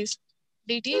the deities.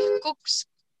 Deity cooks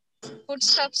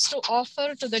foodstuffs to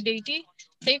offer to the deity,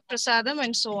 take prasadam,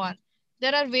 and so on.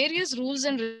 There are various rules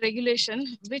and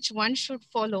regulations which one should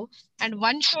follow, and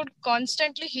one should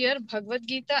constantly hear Bhagavad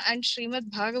Gita and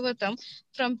Srimad Bhagavatam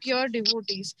from pure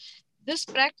devotees. This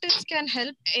practice can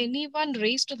help anyone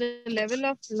raise to the level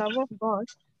of love of God,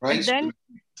 and then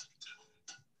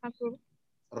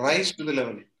Rise to the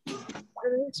level.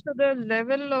 Rise to the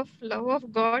level of love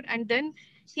of God, and then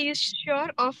he is sure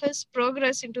of his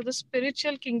progress into the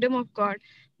spiritual kingdom of God.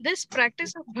 This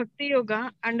practice of Bhakti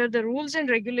Yoga under the rules and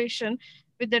regulation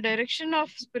with the direction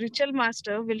of spiritual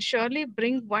master will surely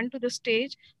bring one to the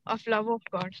stage of love of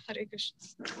God. Hare Krishna.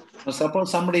 Now,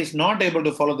 suppose somebody is not able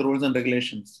to follow the rules and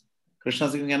regulations. Krishna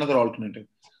is giving another alternative.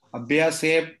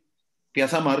 Abhyase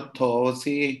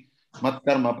pyasamarthosi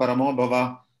matkarma paramo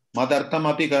bhava madartam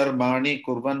api karmani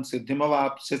kurvan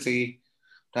siddhimavapsisi.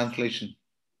 Translation.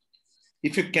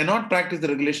 If you cannot practice the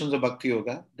regulations of Bhakti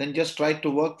Yoga, then just try to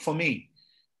work for me.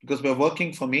 Because by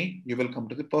working for me, you will come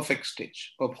to the perfect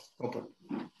stage. Hare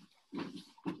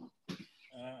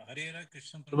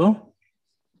Krishna Prabhu.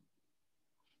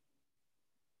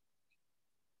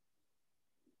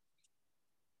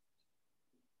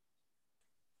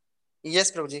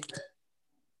 Yes, Prabhuji.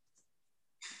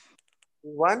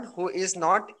 One who is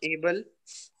not able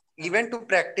even to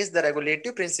practice the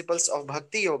regulative principles of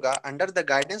Bhakti Yoga under the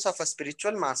guidance of a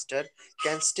spiritual master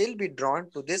can still be drawn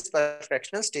to this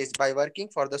perfectional stage by working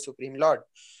for the Supreme Lord.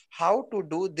 How to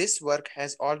do this work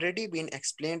has already been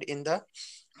explained in the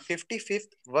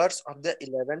 55th verse of the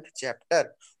 11th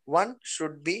chapter. One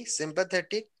should be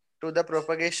sympathetic to the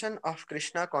propagation of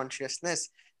Krishna consciousness.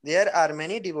 There are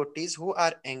many devotees who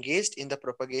are engaged in the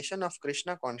propagation of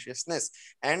Krishna consciousness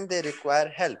and they require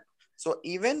help. So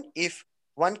even if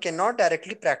one cannot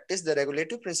directly practice the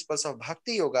regulative principles of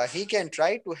Bhakti Yoga, he can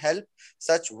try to help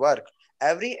such work.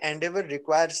 Every endeavor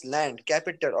requires land,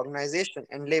 capital, organization,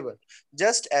 and labor.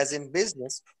 Just as in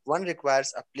business, one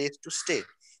requires a place to stay,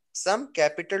 some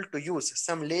capital to use,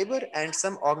 some labor, and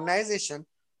some organization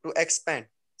to expand.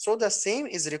 So the same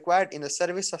is required in the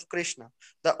service of Krishna.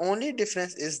 The only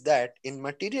difference is that in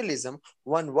materialism,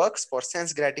 one works for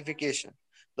sense gratification.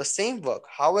 The same work,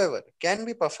 however, can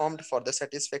be performed for the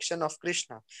satisfaction of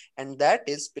Krishna, and that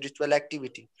is spiritual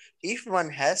activity. If one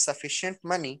has sufficient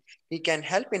money, he can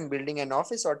help in building an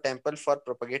office or temple for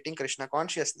propagating Krishna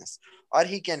consciousness, or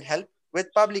he can help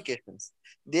with publications.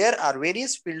 There are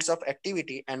various fields of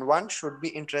activity, and one should be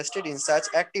interested in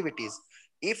such activities.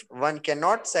 If one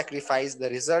cannot sacrifice the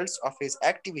results of his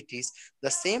activities,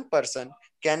 the same person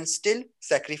can still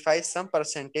sacrifice some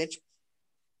percentage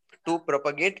to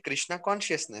propagate Krishna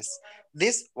consciousness.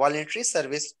 This voluntary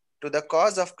service to the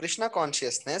cause of Krishna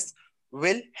consciousness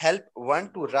will help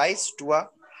one to rise to a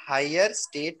higher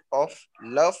state of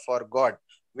love for God,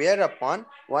 whereupon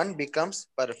one becomes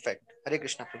perfect. Hare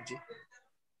Krishna, Prabhuji.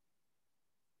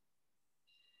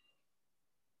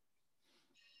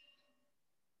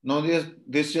 Now,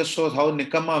 this just shows how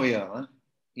nikama we are. Huh?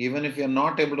 Even if we are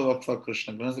not able to work for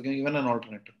Krishna, Krishna is given an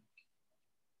alternative.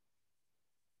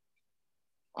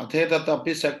 Athaitat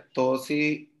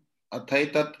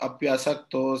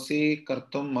apyasaktosi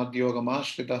kartum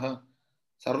madyogamashritaha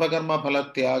sarvakarma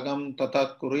phalatyagam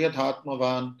tata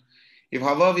kuryathatmavan. If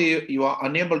however you are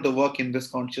unable to work in this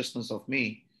consciousness of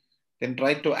me, then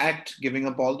try to act, giving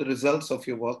up all the results of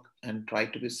your work and try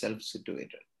to be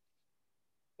self-situated.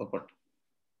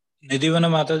 Nidhivana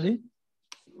Mataji?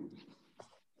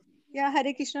 Yeah,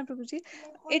 Hare Krishna Prabhuji.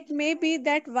 It may be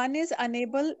that one is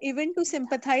unable even to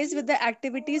sympathize with the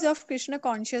activities of Krishna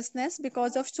consciousness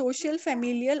because of social,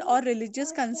 familial, or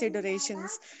religious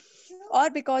considerations, or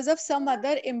because of some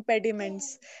other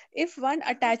impediments. If one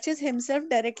attaches himself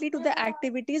directly to the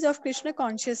activities of Krishna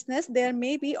consciousness, there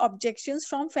may be objections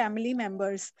from family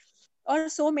members or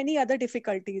so many other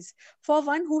difficulties. For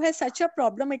one who has such a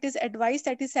problem, it is advised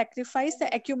that he sacrifice the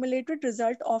accumulated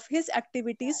result of his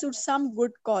activities to some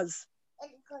good cause.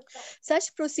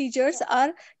 Such procedures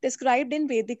are described in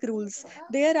Vedic rules.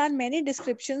 There are many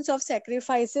descriptions of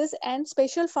sacrifices and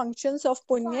special functions of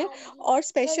punya or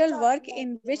special work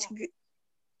in which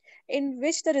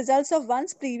the results of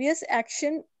one's previous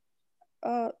action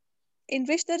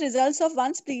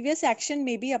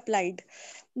may be applied.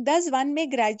 Thus, one may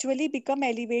gradually become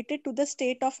elevated to the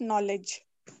state of knowledge.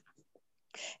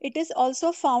 It is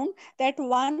also found that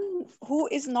one who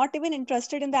is not even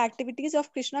interested in the activities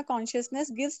of Krishna consciousness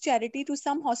gives charity to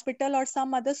some hospital or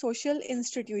some other social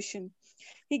institution.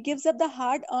 He gives up the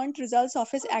hard-earned results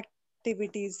of his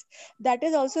activities. That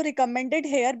is also recommended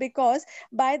here because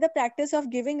by the practice of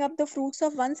giving up the fruits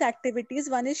of one's activities,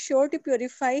 one is sure to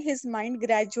purify his mind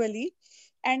gradually.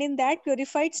 And in that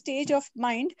purified stage of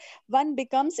mind, one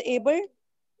becomes able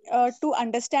to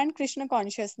understand Krishna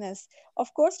consciousness.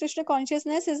 Of course, Krishna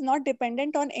consciousness is not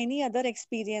dependent on any other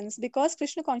experience because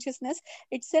Krishna consciousness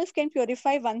itself can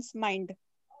purify one's mind.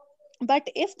 But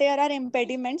if there are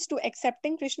impediments to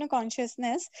accepting Krishna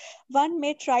consciousness, one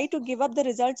may try to give up the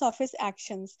results of his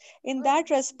actions. In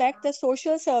that respect, the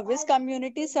social service,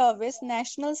 community service,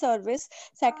 national service,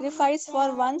 sacrifice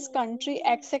for one's country,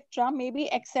 etc., may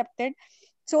be accepted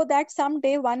so that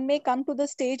someday one may come to the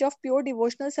stage of pure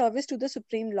devotional service to the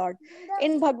Supreme Lord.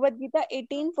 In Bhagavad Gita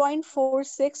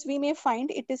 18.46, we may find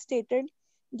it is stated,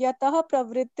 Yataha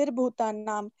pravrittir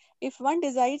bhutanam. If one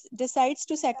decides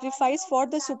to sacrifice for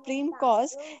the supreme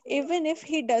cause, even if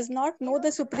he does not know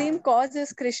the supreme cause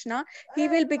is Krishna, he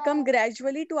will become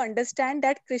gradually to understand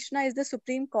that Krishna is the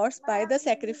supreme cause by the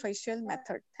sacrificial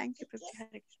method. Thank you, Prabhuji. Hare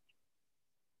Krishna.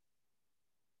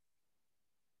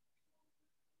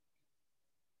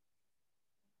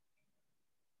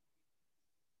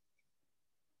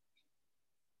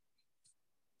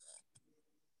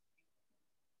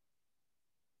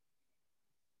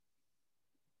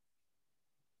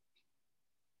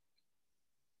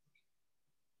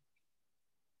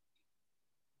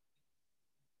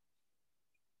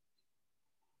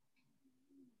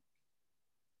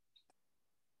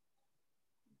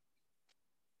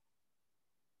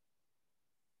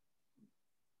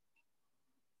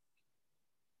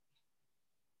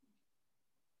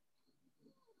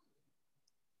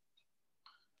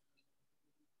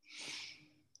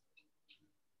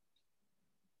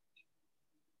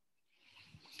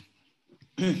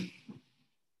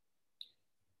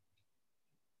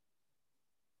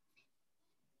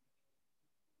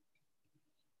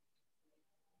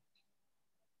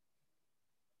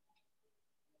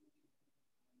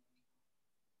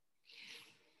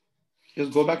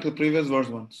 Just go back to the previous verse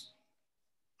once.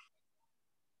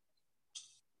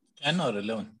 10 or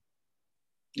 11?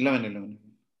 11.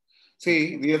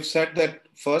 See, we have said that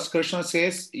first Krishna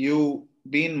says, you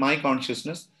be in my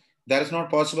consciousness. That is not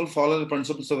possible. Follow the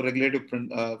principles of regulative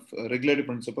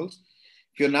principles.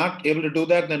 If you're not able to do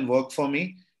that, then work for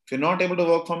me. If you're not able to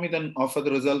work for me, then offer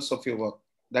the results of your work.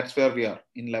 That's where we are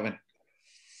in 11.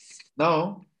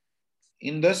 Now,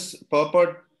 in this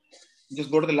purport,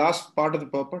 just go to the last part of the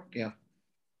purport. Yeah.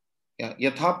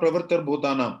 Yatha pravartar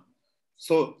bhutanam.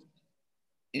 So,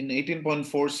 in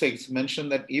 18.46,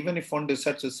 mentioned that even if one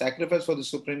decides to sacrifice for the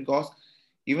supreme cause,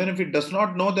 even if he does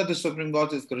not know that the supreme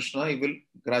cause is Krishna, he will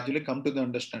gradually come to the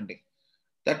understanding.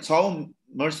 That's how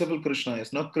merciful Krishna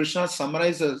is. Now, Krishna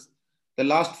summarizes the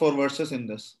last 4 verses in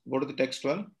this. Go to the text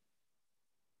 12.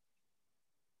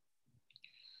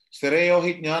 Sreyo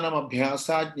hi jnanam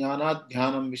abhyasa jnanat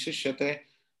dhyanam vishishyate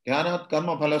dhyanat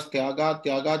karma phalas tyagat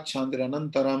tyagat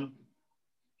chandiranantaram.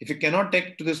 If you cannot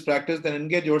take to this practice, then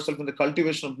engage yourself in the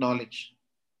cultivation of knowledge.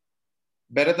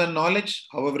 Better than knowledge,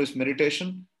 however, is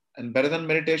meditation, and better than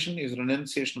meditation is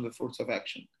renunciation of the fruits of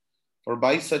action. For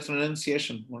by such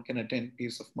renunciation, one can attain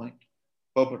peace of mind.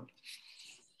 Purport.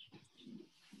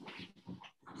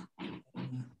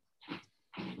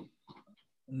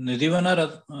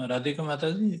 Nidhivana Radhika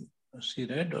Mataji, she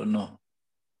read or no?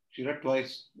 She read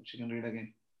twice, but she can read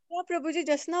again. No, Prabhuji,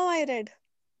 just now I read.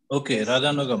 Okay, Yes.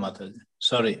 Radhanaga Mataji.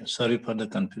 Sorry for the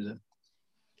confusion.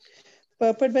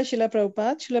 Purport by Srila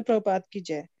Prabhupada ki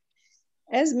jai.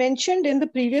 As mentioned in the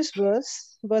previous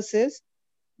verses,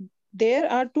 there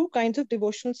are 2 kinds of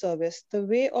devotional service, the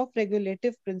way of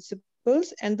regulative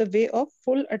principles and the way of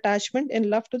full attachment and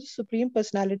love to the Supreme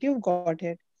Personality of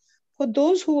Godhead. For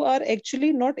those who are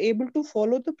actually not able to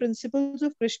follow the principles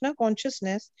of Krishna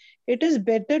consciousness, it is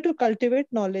better to cultivate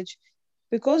knowledge,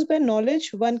 because by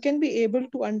knowledge one can be able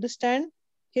to understand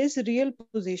his real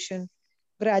position.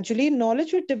 Gradually,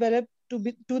 knowledge will develop to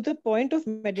the point of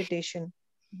meditation.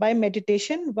 By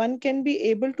meditation, one can be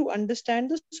able to understand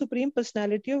the Supreme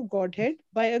Personality of Godhead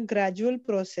by a gradual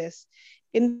process.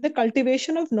 In the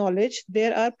cultivation of knowledge,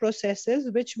 there are processes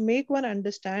which make one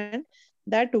understand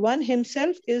that one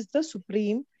himself is the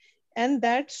Supreme, and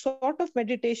that sort of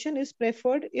meditation is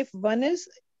preferred if one is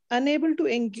unable to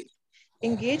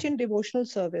engage in devotional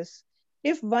service.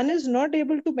 If one is not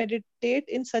able to meditate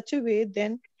in such a way,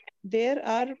 then there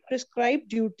are prescribed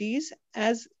duties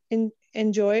as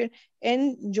enjoined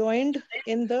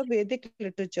in the Vedic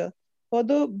literature. For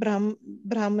the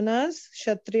Brahmanas,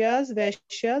 Kshatriyas,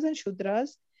 Vaishyas, and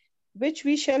Shudras, which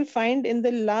we shall find in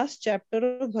the last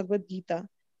chapter of Bhagavad Gita.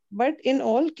 But in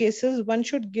all cases, one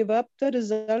should give up the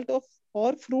result of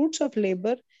or fruits of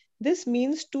labor. This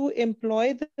means to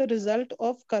employ the result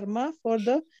of karma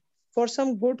for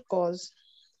some good cause.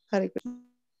 Hare Krishna.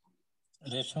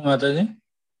 Reshma Mataji.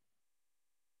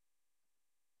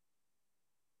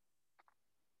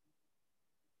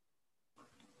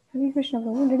 Hare Krishna,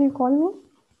 Prabhu. Did you call me?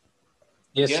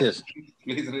 Yes.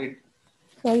 Please read.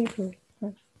 Sorry, Prabhu.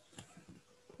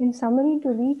 In summary, to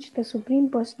reach the Supreme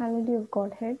Personality of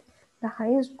Godhead, the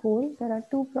highest goal, there are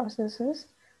 2 processes.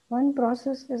 One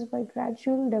process is by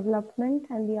gradual development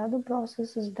and the other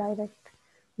process is direct.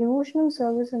 Devotional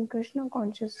service in Krishna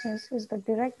consciousness is the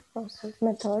direct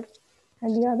method,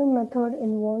 and the other method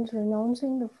involves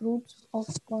renouncing the fruits of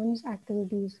one's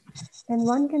activities. Then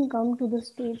one can come to the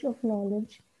stage of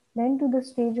knowledge, then to the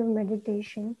stage of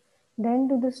meditation, then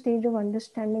to the stage of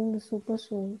understanding the Super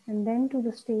Soul, and then to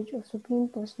the stage of Supreme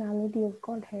Personality of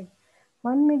Godhead.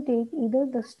 One may take either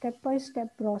the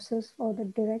step-by-step process or the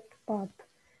direct path.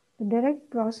 The direct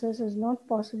process is not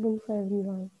possible for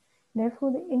everyone.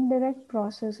 Therefore, the indirect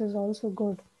process is also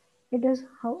good. It is,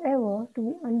 however, to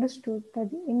be understood that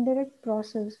the indirect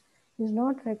process is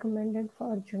not recommended for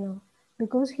Arjuna,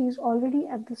 because he is already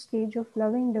at the stage of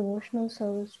loving devotional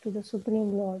service to the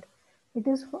Supreme Lord. It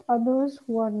is for others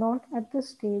who are not at this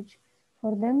stage.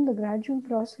 For them, the gradual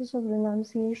process of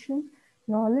renunciation,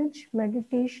 knowledge,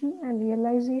 meditation, and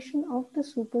realization of the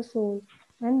Super Soul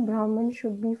and Brahman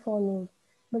should be followed.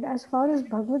 But as far as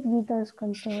Bhagavad Gita is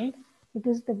concerned, it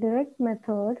is the direct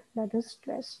method that is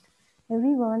stressed.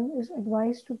 Everyone is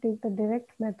advised to take the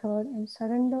direct method and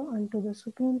surrender unto the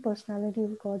Supreme Personality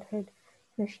of Godhead,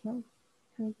 Krishna.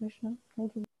 Hare Krishna.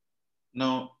 Thank you.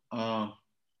 Now,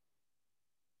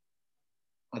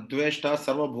 Adveshta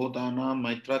sarvabhutanam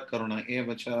maitra karuna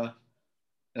evacha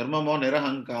nirmamo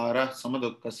nirahankara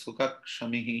samadukka sukha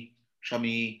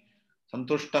shami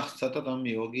santushtah satatam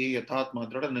yogi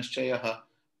yathatma drada nishchayaha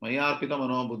mayarpita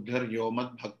mano buddhir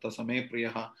yomat bhakta same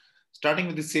priyaha. Starting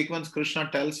with this sequence, Krishna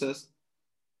tells us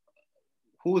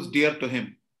who is dear to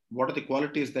him. What are the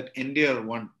qualities that endear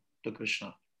one to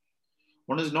Krishna?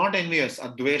 One is not envious,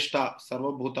 adveshta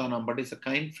sarvabhutanam, but is a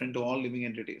kind friend to all living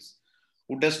entities,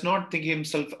 who does not think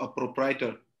himself a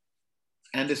proprietor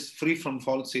and is free from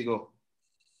false ego,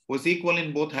 who is equal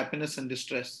in both happiness and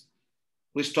distress,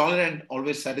 who is tolerant,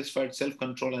 always satisfied,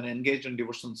 self-control, and engaged in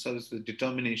devotional service with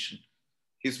determination.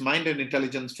 His mind and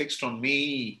intelligence fixed on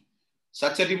me,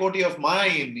 Such a devotee of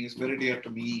mine is very dear to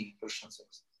me, Krishna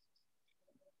says.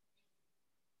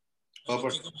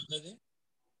 Purport.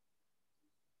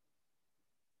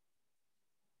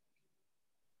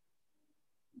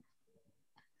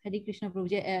 Hare Krishna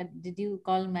Prabhuji, did you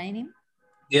call my name?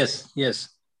 Yes, yes.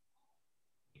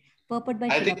 Purport by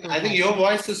I think your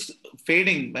voice is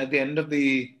fading at the end of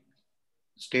the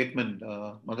statement,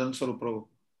 Madan Swarup Prabhu.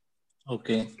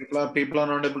 Okay. People are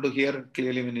not able to hear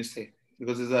clearly when you say,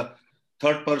 because it's a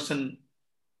third person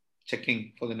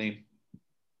checking for the name.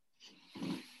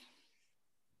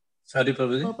 Sorry,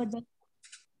 Prabhuji.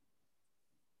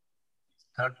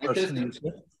 Third person.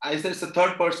 I said it's a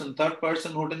third person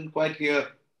who didn't quite hear.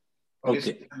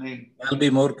 Okay. I'll be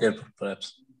more careful,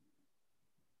 perhaps.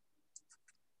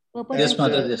 Yes,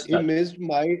 Mother. He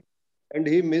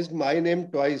missed my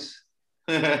name twice.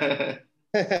 It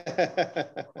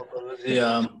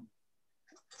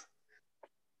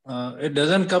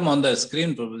doesn't come on the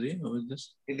screen, Prabhuji.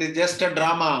 It is just a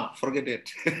drama. Forget it.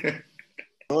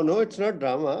 No, it's not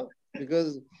drama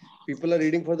because people are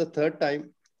reading for the third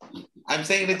time. I'm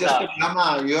saying it's just a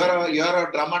drama. You're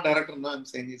a drama director. No, I'm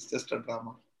saying it's just a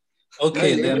drama.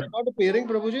 Okay, my name is not appearing,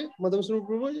 Prabhuji. Madam Swarup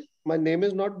Prabhuji. My name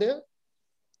is not there.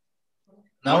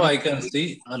 Now I can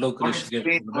see Alok on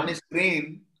his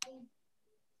screen.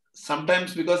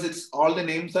 Sometimes because it's all the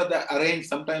names are arranged,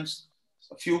 sometimes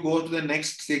a few go to the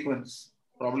next sequence.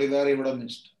 Probably where he would have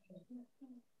missed.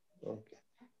 Okay.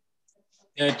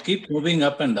 Yeah, it keeps moving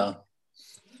up and down.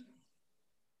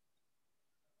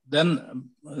 Then,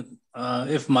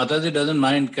 if Mataji doesn't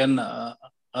mind, can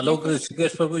Alok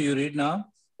Rishikesh Prabhu, you read now?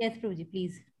 Yes, Prabhuji,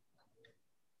 please.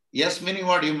 Yes, meaning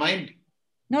what? You mind?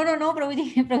 No,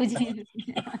 Prabhuji. Prabhuji.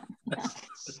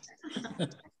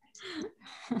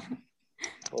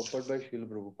 Offered by Srila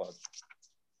Prabhupada.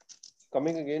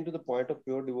 Coming again to the point of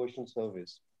pure devotion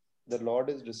service, the Lord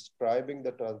is describing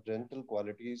the transcendental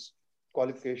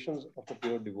qualifications of a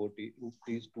pure devotee in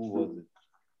these two verses.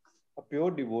 A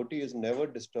pure devotee is never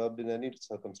disturbed in any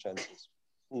circumstances,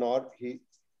 nor he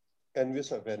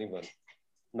envious of anyone,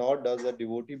 nor does a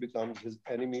devotee become his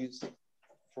enemy's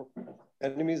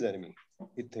enemy.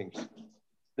 He thinks,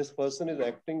 this person is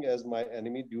acting as my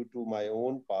enemy due to my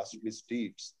own past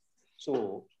misdeeds.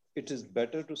 So it is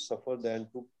better to suffer than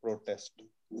to protest.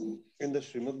 In the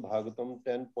Srimad Bhagavatam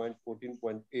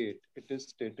 10.14.8, it is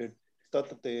stated,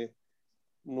 Tatate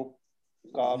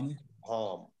Nukampam.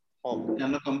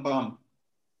 Anukampam.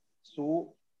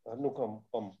 Su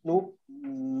Anukampam.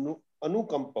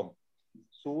 Anukampam.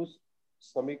 Su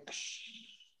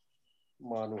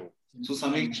Samikshmano.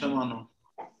 Susamikshmano.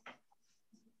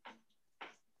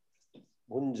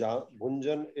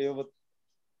 Bhunjan ev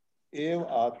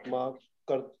atma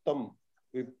kartam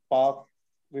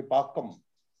vipakam.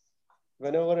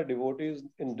 Whenever a devotee is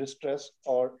in distress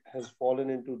or has fallen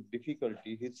into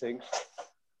difficulty, he thinks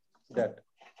that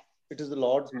it is the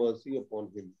Lord's mercy upon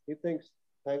him. He thinks,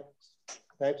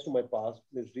 thanks to my past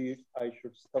misdeeds, I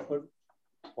should suffer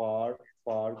far,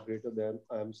 far greater than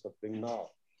I am suffering now.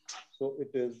 So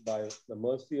it is by the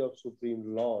mercy of Supreme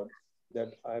Lord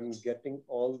that I am getting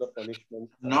all the punishment.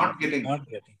 Not getting all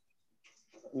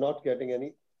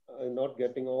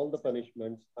the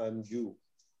punishments I am due.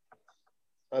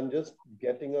 I'm just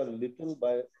getting a little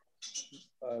by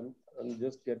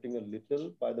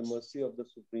the mercy of the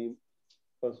Supreme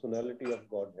Personality of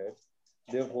Godhead.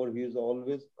 Therefore, he is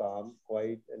always calm,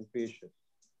 quiet, and patient.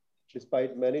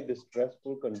 Despite many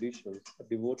distressful conditions, a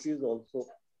devotee is also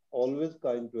always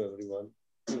kind to everyone,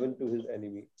 even to his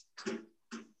enemy.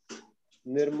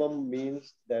 Nirmam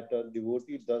means that a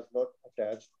devotee does not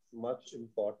attach much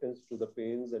importance to the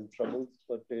pains and troubles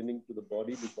pertaining to the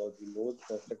body because he knows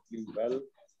perfectly well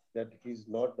that he is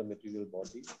not the material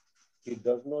body. He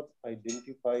does not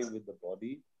identify with the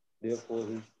body. Therefore,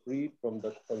 he is freed from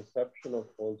the conception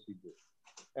of false ego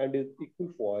and is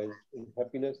equipoised in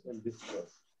happiness and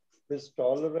distress. He is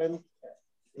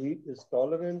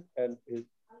tolerant and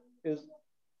is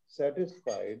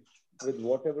satisfied with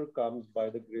whatever comes by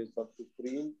the grace of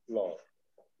Supreme Lord.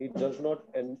 He does not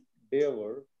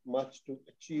endeavor much to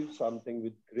achieve something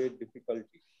with great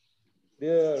difficulty.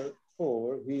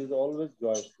 Therefore, he is always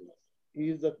joyful. He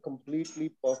is a completely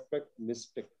perfect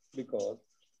mystic because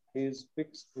he is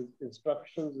fixed his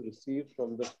instructions received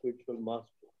from the spiritual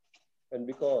master. And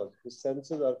because his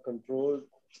senses are controlled,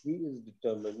 he is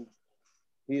determined.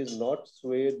 He is not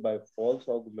swayed by false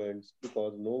arguments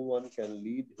because no one can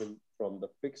lead him from the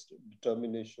fixed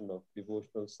determination of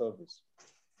devotional service.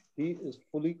 He is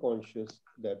fully conscious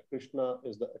that Krishna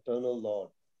is the eternal Lord,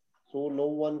 so no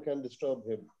one can disturb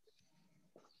him.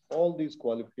 All these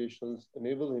qualifications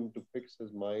enable him to fix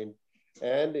his mind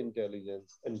and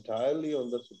intelligence entirely on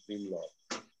the Supreme Lord.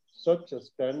 Such a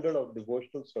standard of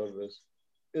devotional service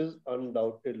is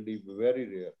undoubtedly very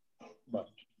rare, but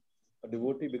a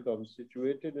devotee becomes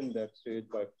situated in that stage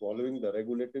by following the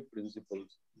regulative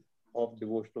principles of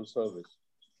devotional service.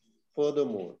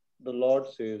 Furthermore, the Lord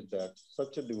says that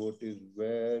such a devotee is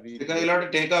very... Because you'll have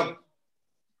to take up.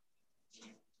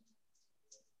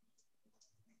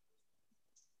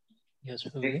 Yes,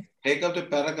 take up the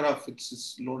paragraph.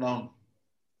 It's slow down.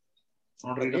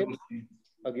 Not readable.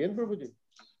 Again, Prabhuji?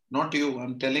 Not you.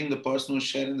 I'm telling the person who's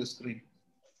sharing the screen.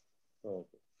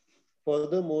 Okay.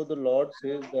 Furthermore, the Lord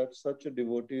says that such a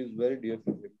devotee is very dear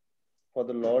to him, for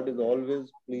the Lord is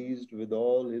always pleased with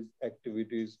all his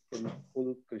activities in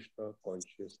full Krishna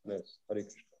consciousness. Hare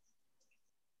Krishna.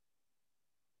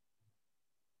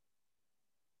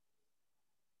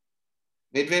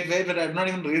 Wait. I did not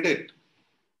even read it.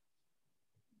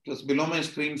 It was below my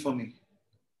screen for me.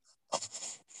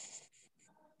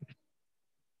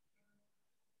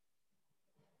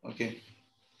 Okay.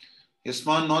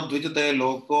 Yasman no dvijate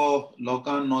loko,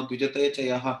 lokan no dvijate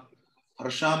chayaha.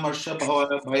 Harsham harsha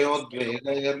bhayo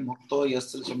dvegayar mukto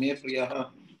yasra chame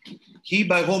priyaha. He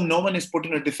by whom no one is put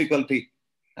in a difficulty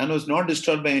and who is not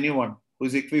disturbed by anyone, who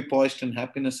is equipoised in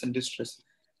happiness and distress.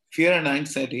 Fear and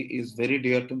anxiety is very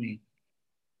dear to me.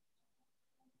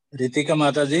 Ritika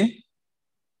Mataji.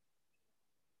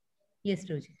 Yes,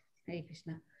 Roji. Hare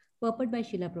Krishna. Purport by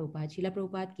Srila Prabhupada. Srila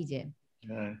Prabhupada ki jai.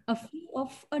 A few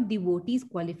of a devotee's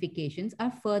qualifications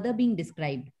are further being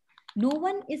described. No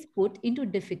one is put into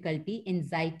difficulty,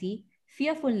 anxiety,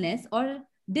 fearfulness, or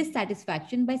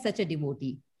dissatisfaction by such a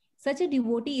devotee. Such a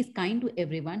devotee is kind to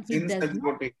everyone. Since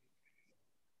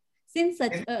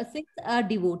a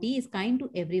devotee is kind to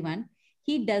everyone,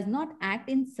 he does not act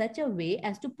in such a way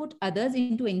as to put others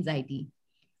into anxiety.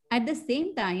 At the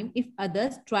same time, if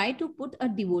others try to put a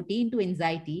devotee into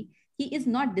anxiety, he is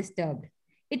not disturbed.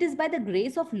 It is by the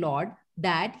grace of Lord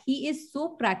that he is so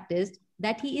practiced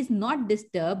that he is not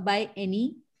disturbed by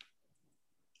any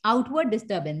outward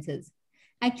disturbances.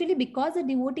 Actually, because a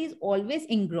devotee is always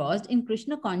engrossed in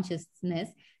Krishna consciousness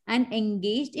and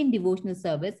engaged in devotional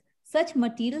service, such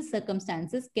material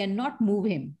circumstances cannot move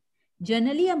him.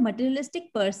 Generally, a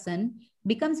materialistic person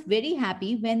becomes very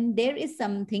happy when there is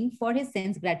something for his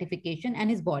sense gratification and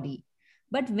his body.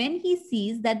 But when he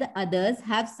sees that the others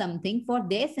have something for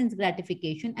their sense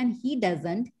gratification and he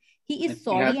doesn't, he is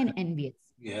sorry and envious.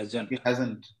 He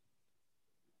hasn't.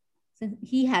 Since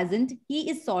he hasn't, he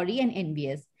is sorry and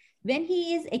envious. When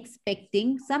he is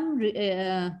expecting some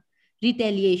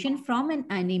retaliation from an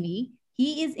enemy,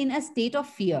 he is in a state of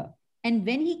fear. And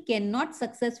when he cannot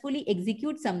successfully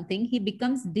execute something, he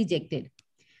becomes dejected.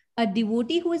 A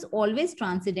devotee who is always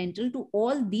transcendental to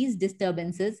all these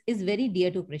disturbances is very dear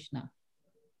to Krishna.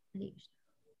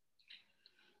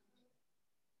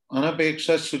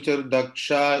 Anapeksha shuchar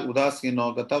daksha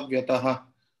udasino gatavyataha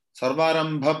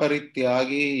sarvarambha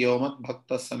parityagi yomat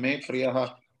bhakta same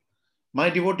priyaha. My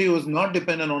devotee who is not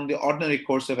dependent on the ordinary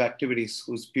course of activities,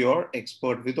 who is pure,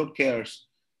 expert, without cares,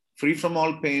 free from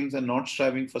all pains and not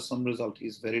striving for some result, he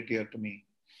is very dear to me.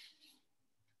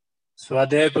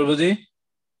 Swadhyay Prabhuji.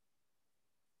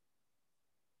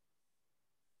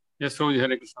 Yes, Prabhuji,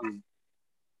 Hare Krishna.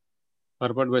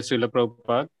 Purport by Srila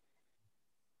Prabhupada.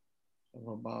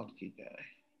 Prabhupada ki jai.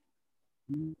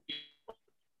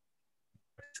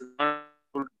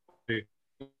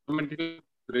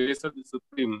 Grace of the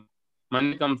Supreme,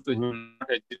 money comes to him,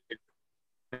 not agitated.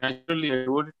 Naturally, a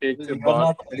devotee takes a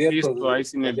bath at least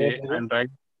twice in a day and right.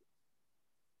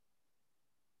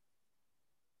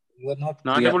 You are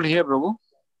not able to hear, Prabhu.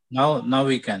 Now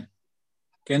we can.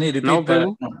 Can you repeat now,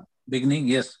 Prabhu? Beginning?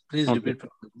 Yes, please repeat.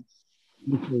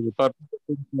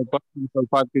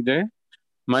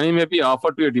 Money may be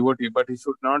offered to a devotee, but he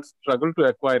should not struggle to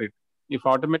acquire it. If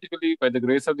automatically, by the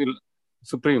grace of the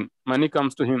Supreme, money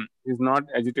comes to him, he is not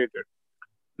agitated.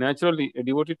 Naturally, a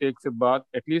devotee takes a bath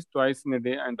at least twice in a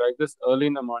day and rises early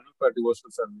in the morning for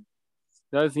devotional service.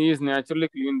 Thus, he is naturally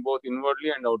clean both inwardly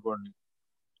and outwardly.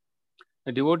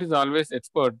 A devotee is always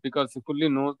expert because he fully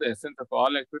knows the essence of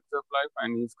all activities of life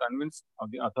and he is convinced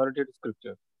of the authority of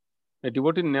Scripture. A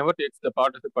devotee never takes the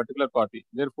part of a particular party.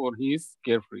 Therefore, he is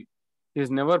carefree. He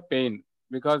is never pained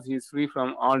because he is free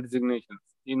from all designations.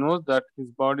 He knows that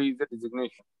his body is a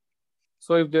designation.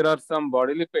 So, if there are some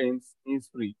bodily pains, he is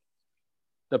free.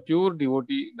 The pure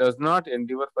devotee does not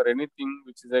endeavor for anything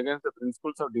which is against the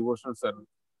principles of devotional service.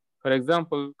 For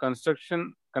example,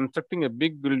 constructing a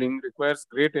big building requires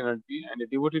great energy, and a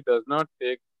devotee does not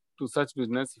take to such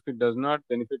business if it does not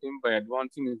benefit him by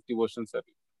advancing his devotional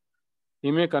service.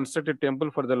 He may construct a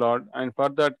temple for the Lord, and for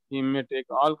that he may take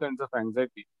all kinds of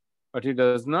anxiety. but he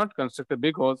does not construct a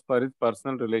big house for his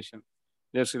personal relation.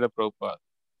 Jai Srila Prabhupada.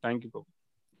 Thank you, Prabhupada.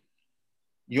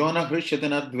 Yona Krishyate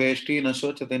na dveshti na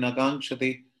shochate na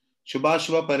kankshate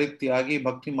Shubhashubha parityagi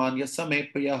bhaktiman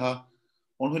yasame priyaha.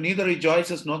 One who neither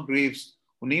rejoices nor grieves,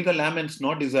 who neither laments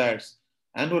nor desires,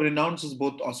 and who renounces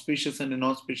both auspicious and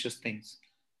inauspicious things.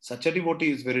 Such a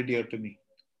devotee is very dear to me.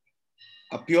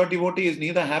 A pure devotee is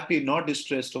neither happy nor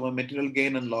distressed over material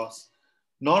gain and loss,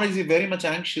 nor is he very much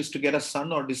anxious to get a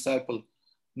son or disciple,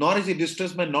 nor is he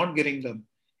distressed by not getting them.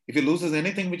 If he loses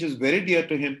anything which is very dear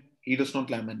to him, he does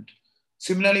not lament.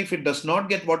 Similarly, if he does not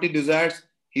get what he desires,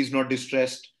 he is not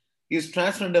distressed. He is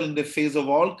transcendental in the face of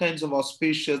all kinds of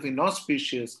auspicious,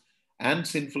 inauspicious, and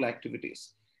sinful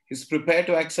activities. He is prepared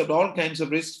to accept all kinds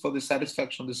of risks for the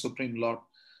satisfaction of the Supreme Lord.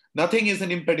 Nothing is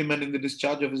an impediment in the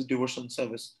discharge of his devotional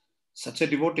service. Such a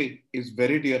devotee is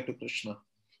very dear to Krishna.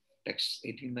 Text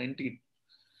 18-19.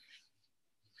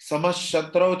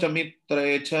 Samashatrau cha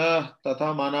mitre cha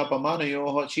tatha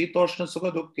manapamanayoh shitoshna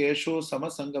sukha dukkeshu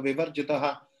samasanga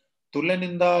vivarjitaha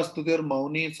tulyaninda stutir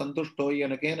mauni santushto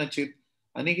yanakena chit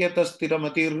aniketa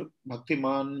sthiramatir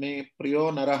bhaktiman me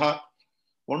priyo naraha.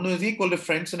 One who is equal to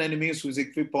friends and enemies, who is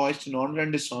equipoised in honor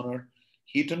and dishonor,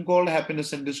 heat and cold,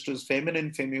 happiness and distress, fame and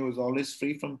infamy, who is always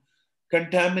free from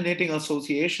contaminating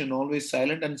association, always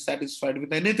silent and satisfied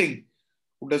with anything,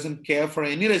 who doesn't care for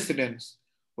any residence,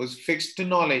 who is fixed in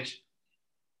knowledge,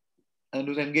 and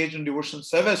who is engaged in devotional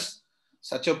service.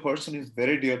 Such a person is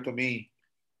very dear to me.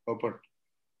 Purport.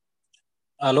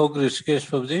 Alok Rishikesh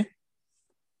Prabhuji.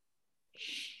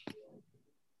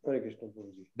 Hare Krishna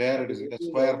Prabhuji. There it is. That's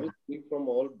where. Always speak from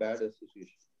all bad association.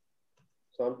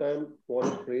 Sometimes one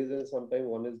is praised and sometimes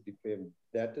one is defamed.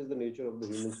 That is the nature of the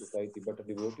human society. But a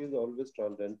devotee is always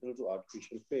transcendental to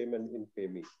artificial fame and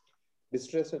infamy,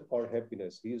 distress or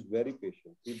happiness. He is very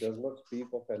patient. He does not speak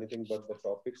of anything but the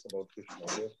topics about Krishna.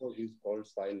 Therefore, he is called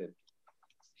silent.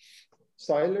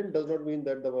 Silent does not mean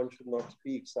that the one should not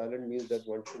speak. Silent means that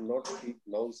one should not speak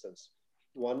nonsense.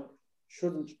 One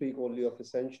shouldn't speak only of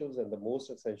essentials, and the most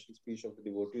essential speech of the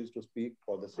devotee is to speak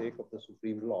for the sake of the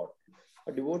Supreme Lord.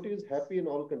 A devotee is happy in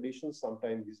all conditions.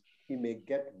 Sometimes he may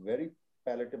get very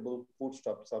palatable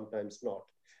foodstuff, sometimes not,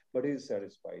 but he is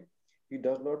satisfied. He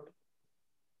does not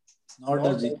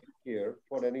care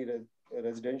for any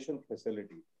residential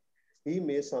facility. He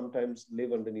may sometimes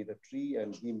live underneath a tree,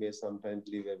 and he may sometimes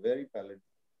live a very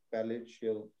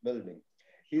palatial building.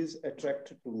 He is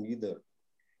attracted to neither.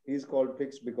 He is called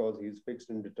fixed because he is fixed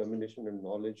in determination and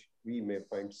knowledge. We may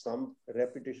find some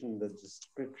repetition in the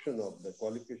description of the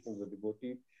qualifications of the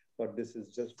devotee, but this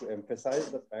is just to emphasize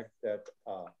the fact that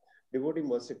devotee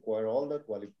must acquire all the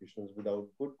qualifications. Without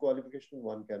good qualification,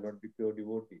 one cannot be pure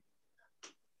devotee.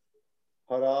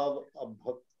 Harav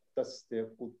abhaktasya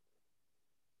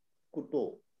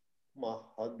kuto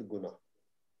mahadguna.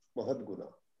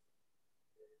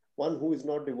 One who is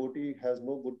not devotee has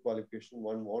no good qualification.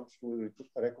 One wants to be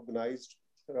recognized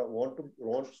as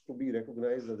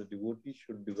a devotee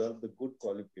should develop the good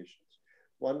qualifications.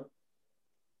 One,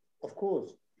 of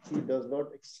course, he does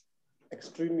not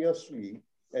extraneously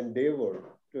endeavor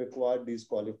to acquire these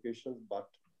qualifications, but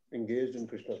engaged in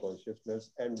Krishna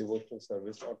consciousness and devotional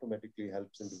service automatically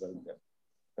helps in developing them.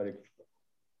 Hare Krishna.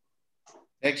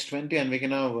 Text 20, and we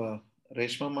can have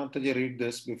Reshma Mataji read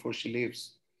this before she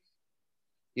leaves.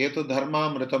 Yetu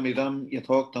dharma mritamidam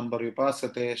yathoktam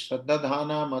paripasate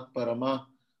shraddadhana matparama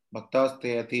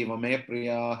bhaktaste ativa me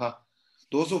priyaha.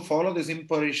 Those who follow this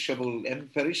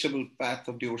imperishable path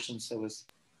of devotion service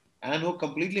and who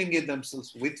completely engage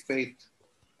themselves with faith,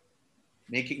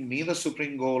 making me the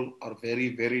supreme goal, are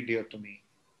very, very dear to me.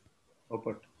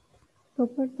 Purport.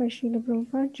 Purport by Srila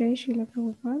Prabhupada, Jai Srila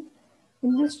Prabhupada.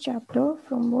 In this chapter,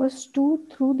 from verse 2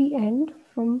 through the end,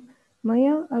 from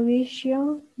Maya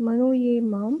Aveshya Manoye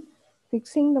Mam,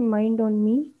 fixing the mind on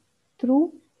me,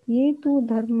 through Ye Tu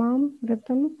Dharmam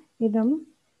Vratam Idam,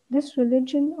 this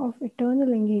religion of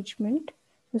eternal engagement,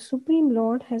 the Supreme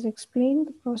Lord has explained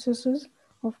the processes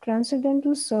of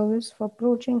transcendental service for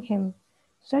approaching Him.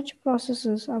 Such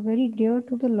processes are very dear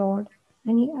to the Lord,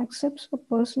 and He accepts a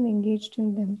person engaged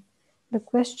in them. The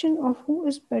question of who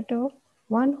is better,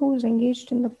 one who is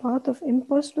engaged in the path of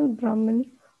impersonal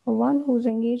Brahman, or one who is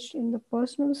engaged in the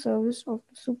personal service of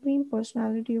the Supreme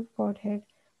Personality of Godhead,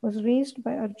 was raised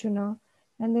by Arjuna,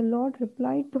 and the Lord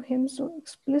replied to him so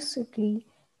explicitly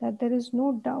that there is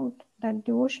no doubt that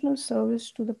devotional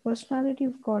service to the Personality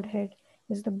of Godhead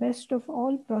is the best of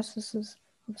all processes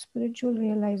of spiritual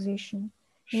realization.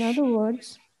 In other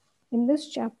words, in this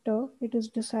chapter, it is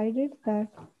decided that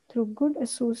through good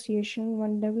association,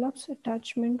 one develops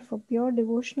attachment for pure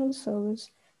devotional service,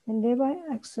 and thereby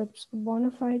accepts a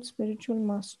bona fide spiritual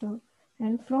master,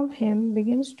 and from him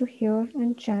begins to hear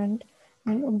and chant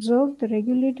and observe the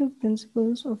regulative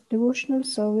principles of devotional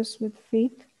service with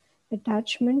faith,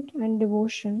 attachment, and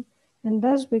devotion, and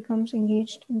thus becomes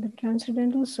engaged in the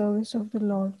transcendental service of the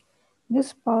Lord.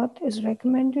 This path is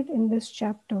recommended in this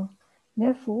chapter.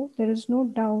 Therefore, there is no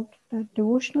doubt that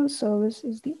devotional service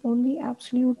is the only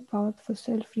absolute path for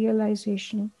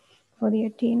self-realization, for the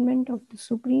attainment of the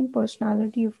Supreme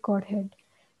Personality of Godhead.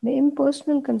 The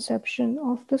impersonal conception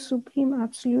of the Supreme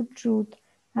Absolute Truth,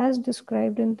 as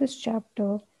described in this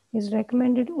chapter, is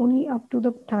recommended only up to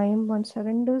the time one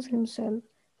surrenders himself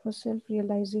for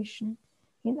self-realization.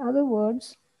 In other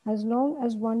words, as long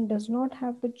as one does not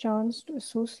have the chance to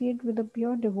associate with a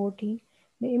pure devotee,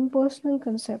 the impersonal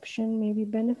conception may be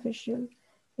beneficial.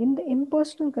 In the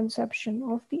impersonal conception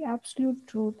of the Absolute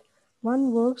Truth,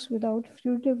 one works without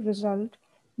fruitive result,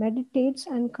 meditates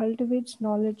and cultivates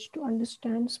knowledge to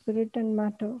understand spirit and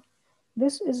matter.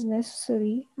 This is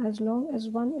necessary as long as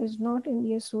one is not in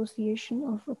the association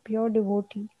of a pure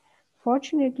devotee.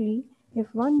 Fortunately,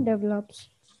 if one develops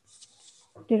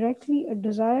directly a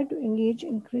desire to engage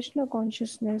in Krishna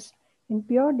consciousness in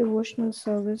pure devotional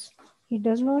service, he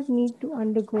does not need to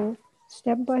undergo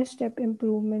step-by-step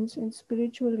improvements in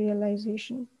spiritual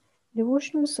realization.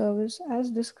 Devotional service, as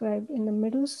described in the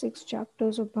middle 6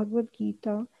 chapters of Bhagavad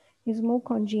Gita, is more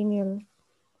congenial.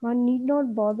 One need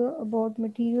not bother about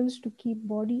materials to keep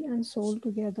body and soul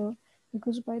together,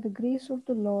 because by the grace of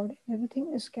the Lord,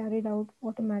 everything is carried out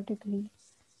automatically.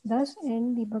 Thus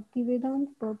end the Bhaktivedanta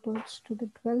purports to the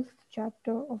 12th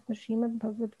chapter of the Srimad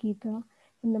Bhagavad Gita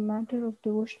in the matter of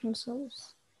devotional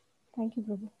service. Thank you,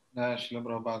 Prabhu.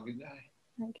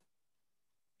 Thank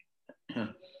you.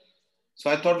 So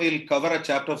I thought we'll cover a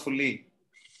chapter fully.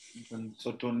 And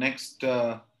so to next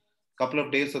couple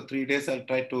of days or 3 days, I'll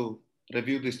try to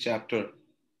review this chapter,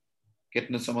 get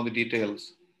into some of the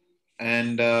details.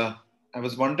 And I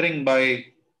was wondering by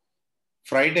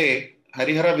Friday,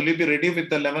 Harihara, will you be ready with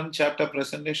the 11th chapter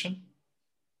presentation?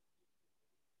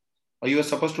 Or you were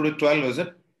supposed to do 12, was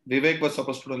it? Vivek was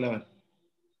supposed to do 11.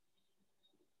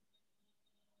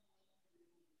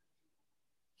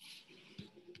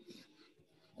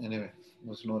 Anyway,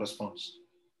 there's no response.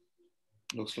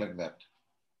 Looks like that.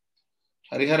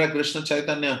 Harihara Krishna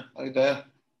Chaitanya, are you there?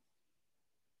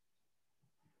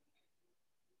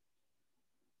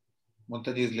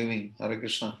 Mataji is leaving. Hare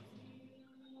Krishna.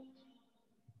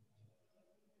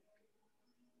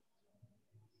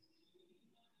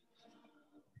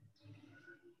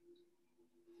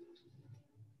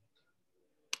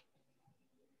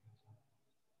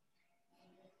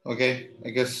 Okay, I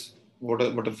guess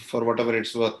for whatever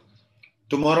it's worth.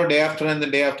 Tomorrow, day after, and the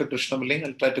day after Krishna Biling,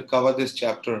 I'll try to cover this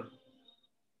chapter,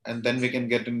 and then we can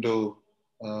get into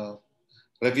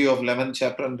review of 11th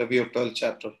chapter and review of 12th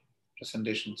chapter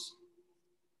presentations.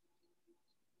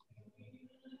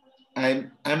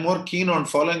 I'm more keen on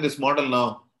following this model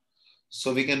now,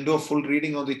 so we can do a full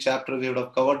reading of the chapter. We would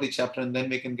have covered the chapter, and then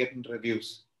we can get into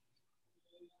reviews,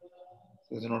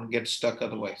 so we don't get stuck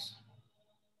otherwise.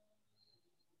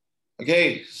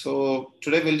 Okay, so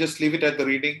today we'll just leave it at the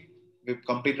reading. We've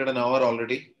completed an hour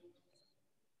already.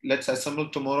 Let's assemble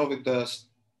tomorrow with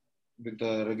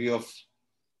the review of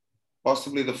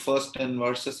possibly the first 10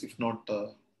 verses, if not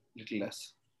a little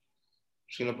less.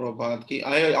 Srila Prabhupada ki.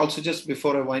 I also, just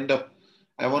before I wind up,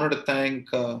 I wanted to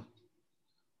thank all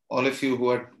of you who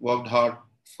had worked hard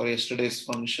for yesterday's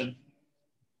function,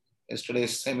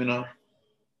 yesterday's seminar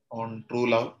on True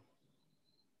Love.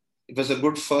 It was a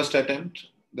good first attempt.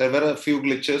 There were a few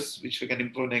glitches which we can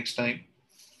improve next time.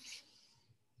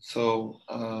 So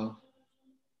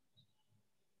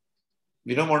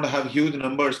we don't want to have huge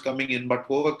numbers coming in, but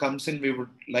whoever comes in, we would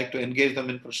like to engage them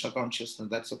in Krishna consciousness.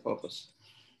 That's the purpose.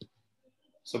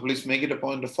 So please make it a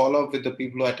point to follow up with the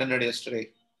people who attended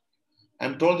yesterday.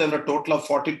 I'm told there were a total of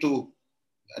 42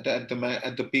 at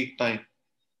the peak time.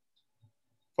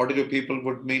 42 people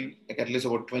would mean like at least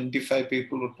about 25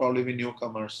 people would probably be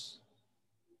newcomers.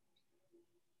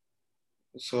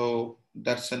 So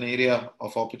that's an area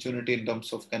of opportunity in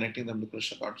terms of connecting them to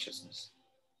Krishna consciousness.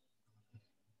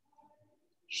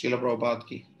 Srila Prabhupada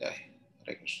ki jai.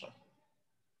 Hare Krishna.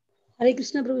 Hare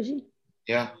Krishna, Prabhuji.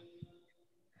 Yeah.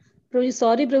 Prabhuji,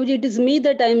 sorry, Prabhuji, it is me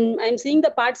that I'm seeing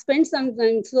the participants,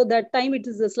 and so that time it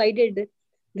is slided.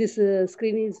 This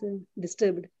screen is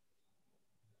disturbed.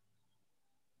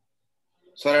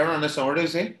 Sorry, I don't understand. What do you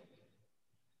say?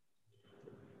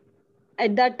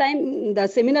 At that time,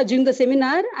 during the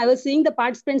seminar, I was seeing the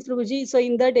participants, Prabhuji. So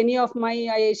in that,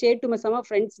 I shared to some of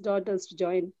friends' daughters to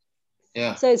join.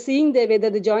 Yeah. So I was seeing whether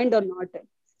they joined or not.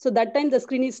 So that time the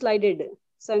screen is slided.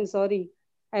 So I'm sorry.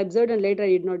 I observed and later I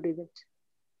did not do that.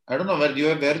 I don't know where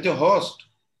where's your host.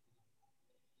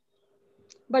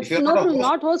 But If you're no, not a host,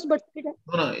 not host, but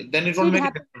no, then it won't make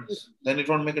a difference. Then it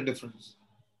won't make a difference.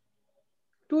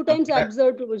 2 times I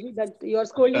observed, Prabhuji, that you are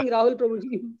scolding Rahul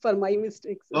Prabhuji for my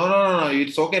mistakes. No.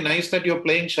 It's okay. Nice that you're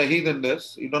playing Shahid in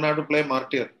this. You don't have to play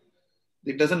Martyr.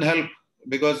 It doesn't help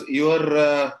because you're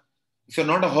if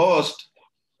you're not a host,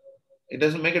 it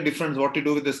doesn't make a difference what you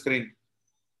do with the screen.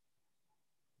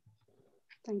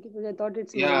 Thank you, Prabhuji. I thought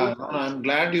it's Yeah, no, I'm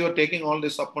glad you're taking all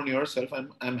this upon yourself.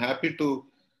 I'm happy to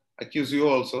accuse you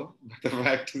also. But the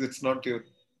fact is, it's not you.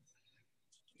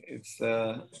 It's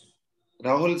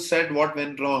Rahul said what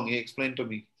went wrong. He explained to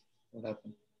me what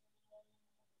happened.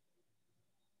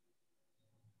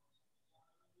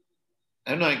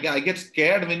 I know I get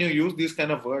scared when you use these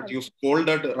kind of words. You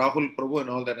scolded Rahul Prabhu and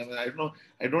all that. I mean, I don't know.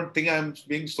 I don't think I'm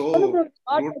being so not rude.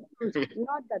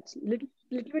 Not that.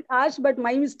 Little bit harsh, but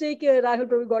my mistake. Rahul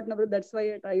Prabhu got number. That's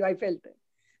why I felt.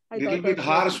 Little bit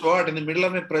harsh. What in the middle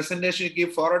of a presentation you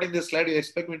keep forwarding the slide? You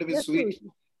expect me to be sweet?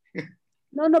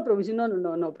 No, Prabhuji. No,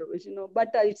 Prabhuji. No. But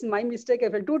it's my mistake. I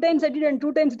felt 2 times I did and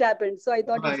 2 times it happened. So I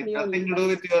thought it's me nothing to do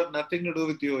with nothing to do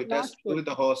with you. It has to do with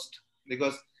the host.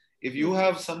 Because if you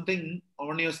have something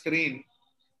on your screen,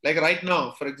 like right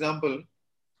now, for example,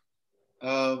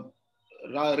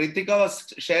 Ritika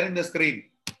was sharing the screen.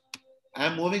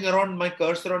 I'm moving around my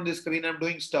cursor on the screen. I'm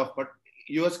doing stuff, but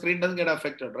your screen doesn't get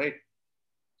affected, right?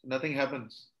 Nothing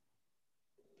happens.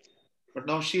 But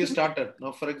now she has started.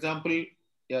 Now, for example,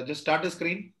 yeah, just start the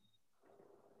screen.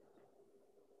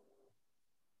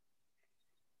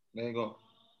 There you go.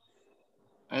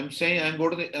 I'm saying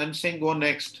go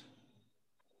next.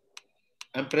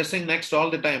 I'm pressing next all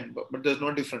the time, but there's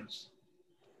no difference.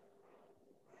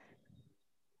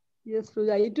 Yes,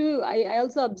 Prabhuji. I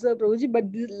also observed, Prabhuji,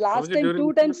 but this last time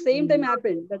 2 times same time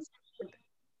happened. That's okay.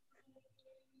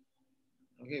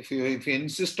 If you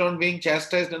insist on being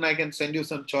chastised, then I can send you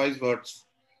some choice words.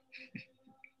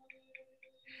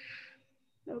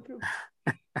 No problem.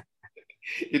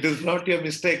 It is not your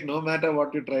mistake, no matter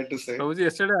what you try to say. Prabhuji,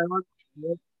 yesterday I was.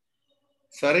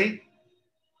 Sorry?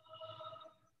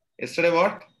 Yesterday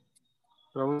what?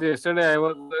 Prabhuji, yesterday I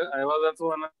was also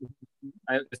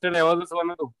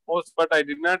one of the hosts, but I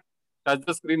did not touch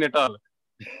the screen at all.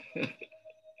 I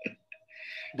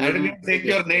didn't even take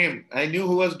your name. I knew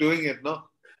who was doing it, no?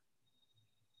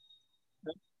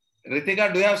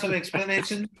 Ritika, do you have some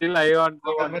explanation? Still, I want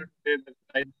to say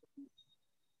that.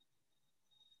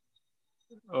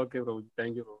 Okay, Prabhuji.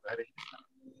 Thank you, Prabhuji.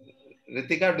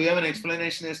 Ritika, do you have an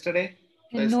explanation yesterday?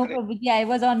 No, Prabhuji, I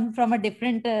was on from a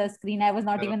different screen. I was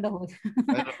not even the host.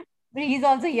 But he's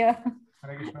also here.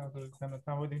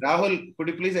 Rahul, could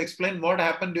you please explain what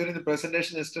happened during the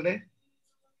presentation yesterday?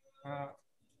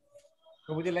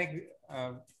 Prabhuji,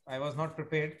 I was not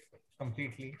prepared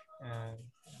completely.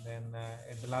 Then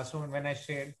at the last moment when I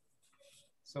shared,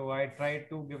 so I tried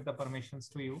to give the permissions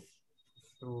to you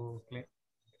to play.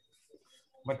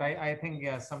 But I think,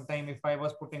 yeah, sometime if I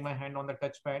was putting my hand on the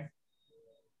touchpad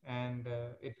and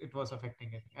it was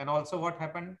affecting it. And also what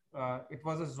happened, it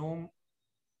was a Zoom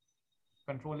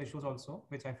control issues also,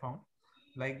 which I found.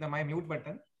 Like my mute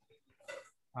button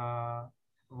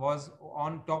was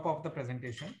on top of the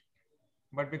presentation.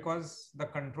 But because the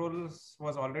controls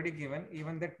was already given,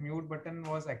 even that mute button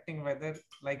was acting whether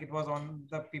like it was on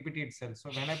the PPT itself.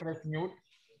 So when I press mute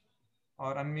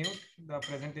or unmute, the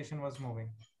presentation was moving.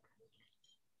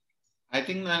 I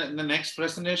think that in the next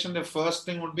presentation, the first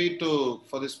thing would be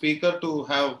for the speaker to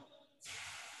have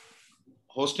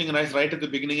hosting rights right at the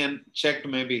beginning and checked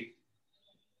maybe.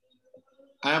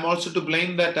 I am also to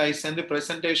blame that I sent the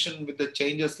presentation with the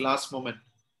changes last moment.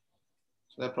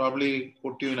 So that probably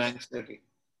put you in anxiety.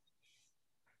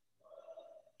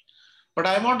 But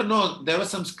I want to know, there were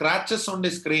some scratches on the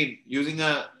screen using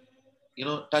a,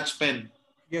 touch pen.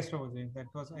 Yes, Prabhuji. That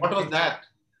was. What was that?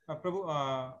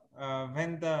 Prabhu,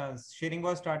 when the sharing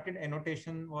was started,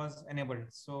 annotation was enabled.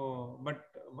 So, but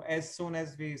as soon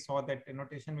as we saw that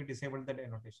annotation, we disabled that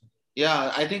annotation.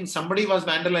 Yeah, I think somebody was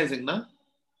vandalizing, no?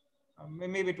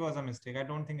 Maybe it was a mistake. I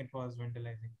don't think it was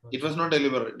vandalizing. It was not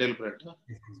deliberate. Huh?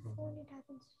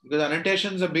 Because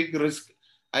annotation is a big risk.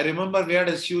 I remember we had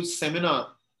a huge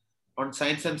seminar on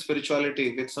science and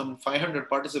spirituality with some 500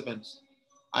 participants.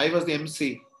 I was the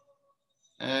MC.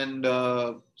 And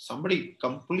somebody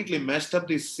completely messed up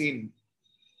this scene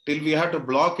till we had to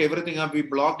block everything up. We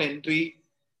blocked entry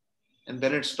and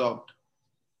then it stopped.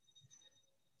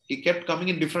 He kept coming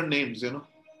in different names,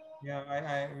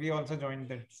 Yeah, we also joined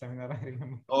that seminar, I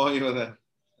remember. Oh, you were there.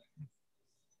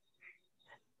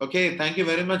 Okay, thank you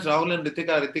very much, Rahul and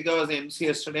Ritika. Ritika was the MC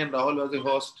yesterday and Rahul was the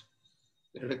host.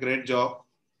 They did a great job.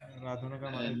 And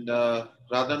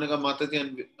Radhanaga Mataji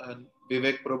and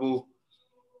Vivek Prabhu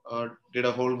did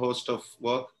a whole host of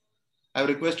work. I've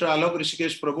requested Alok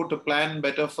Rishikesh Prabhu to plan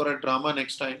better for a drama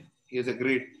next time. He has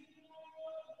agreed.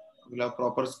 We'll have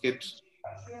proper skits.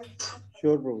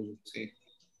 Sure, Prabhu. See.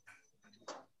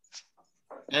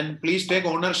 And please take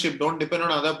ownership. Don't depend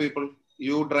on other people.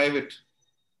 You drive it.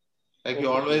 Like you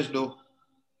always do.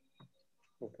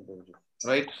 Okay, Prabhuji.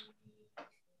 Right?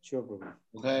 Sure, Prabhu.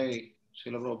 Okay.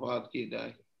 Srila Prabhupada ki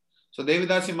jai. So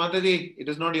Devidasi Mataji, it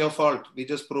is not your fault. We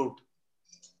just proved.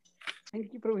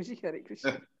 Thank you, Prabhuji. Hare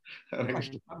Krishna.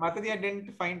 Mataji, I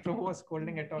didn't find Prabhu was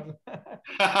scolding at all.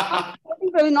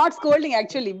 Prabhu, not scolding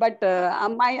actually, but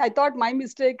I thought my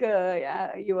mistake.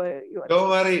 You were. Don't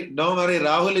worry.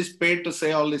 Rahul is paid to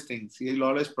say all these things. He will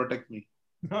always protect me.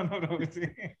 No,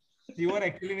 Prabhuji. You were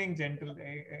actually being gentle.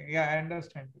 Yeah, I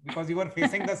understand. Because you were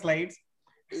facing the slides.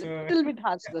 So... A little bit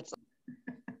harsh, that's all.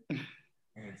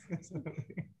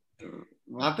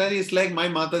 Mataji is like my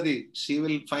Mataji. She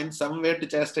will find some way to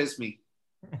chastise me.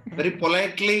 Very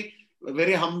politely,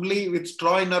 very humbly, with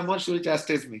straw in her mouth, she will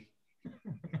chastise me.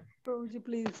 Prabhuji,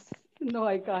 please. No,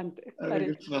 I can't.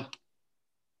 Thank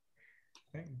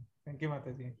you,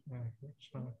 Mataji.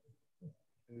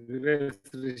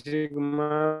 Rishi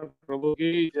Kumar Prabhu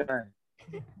ki jai.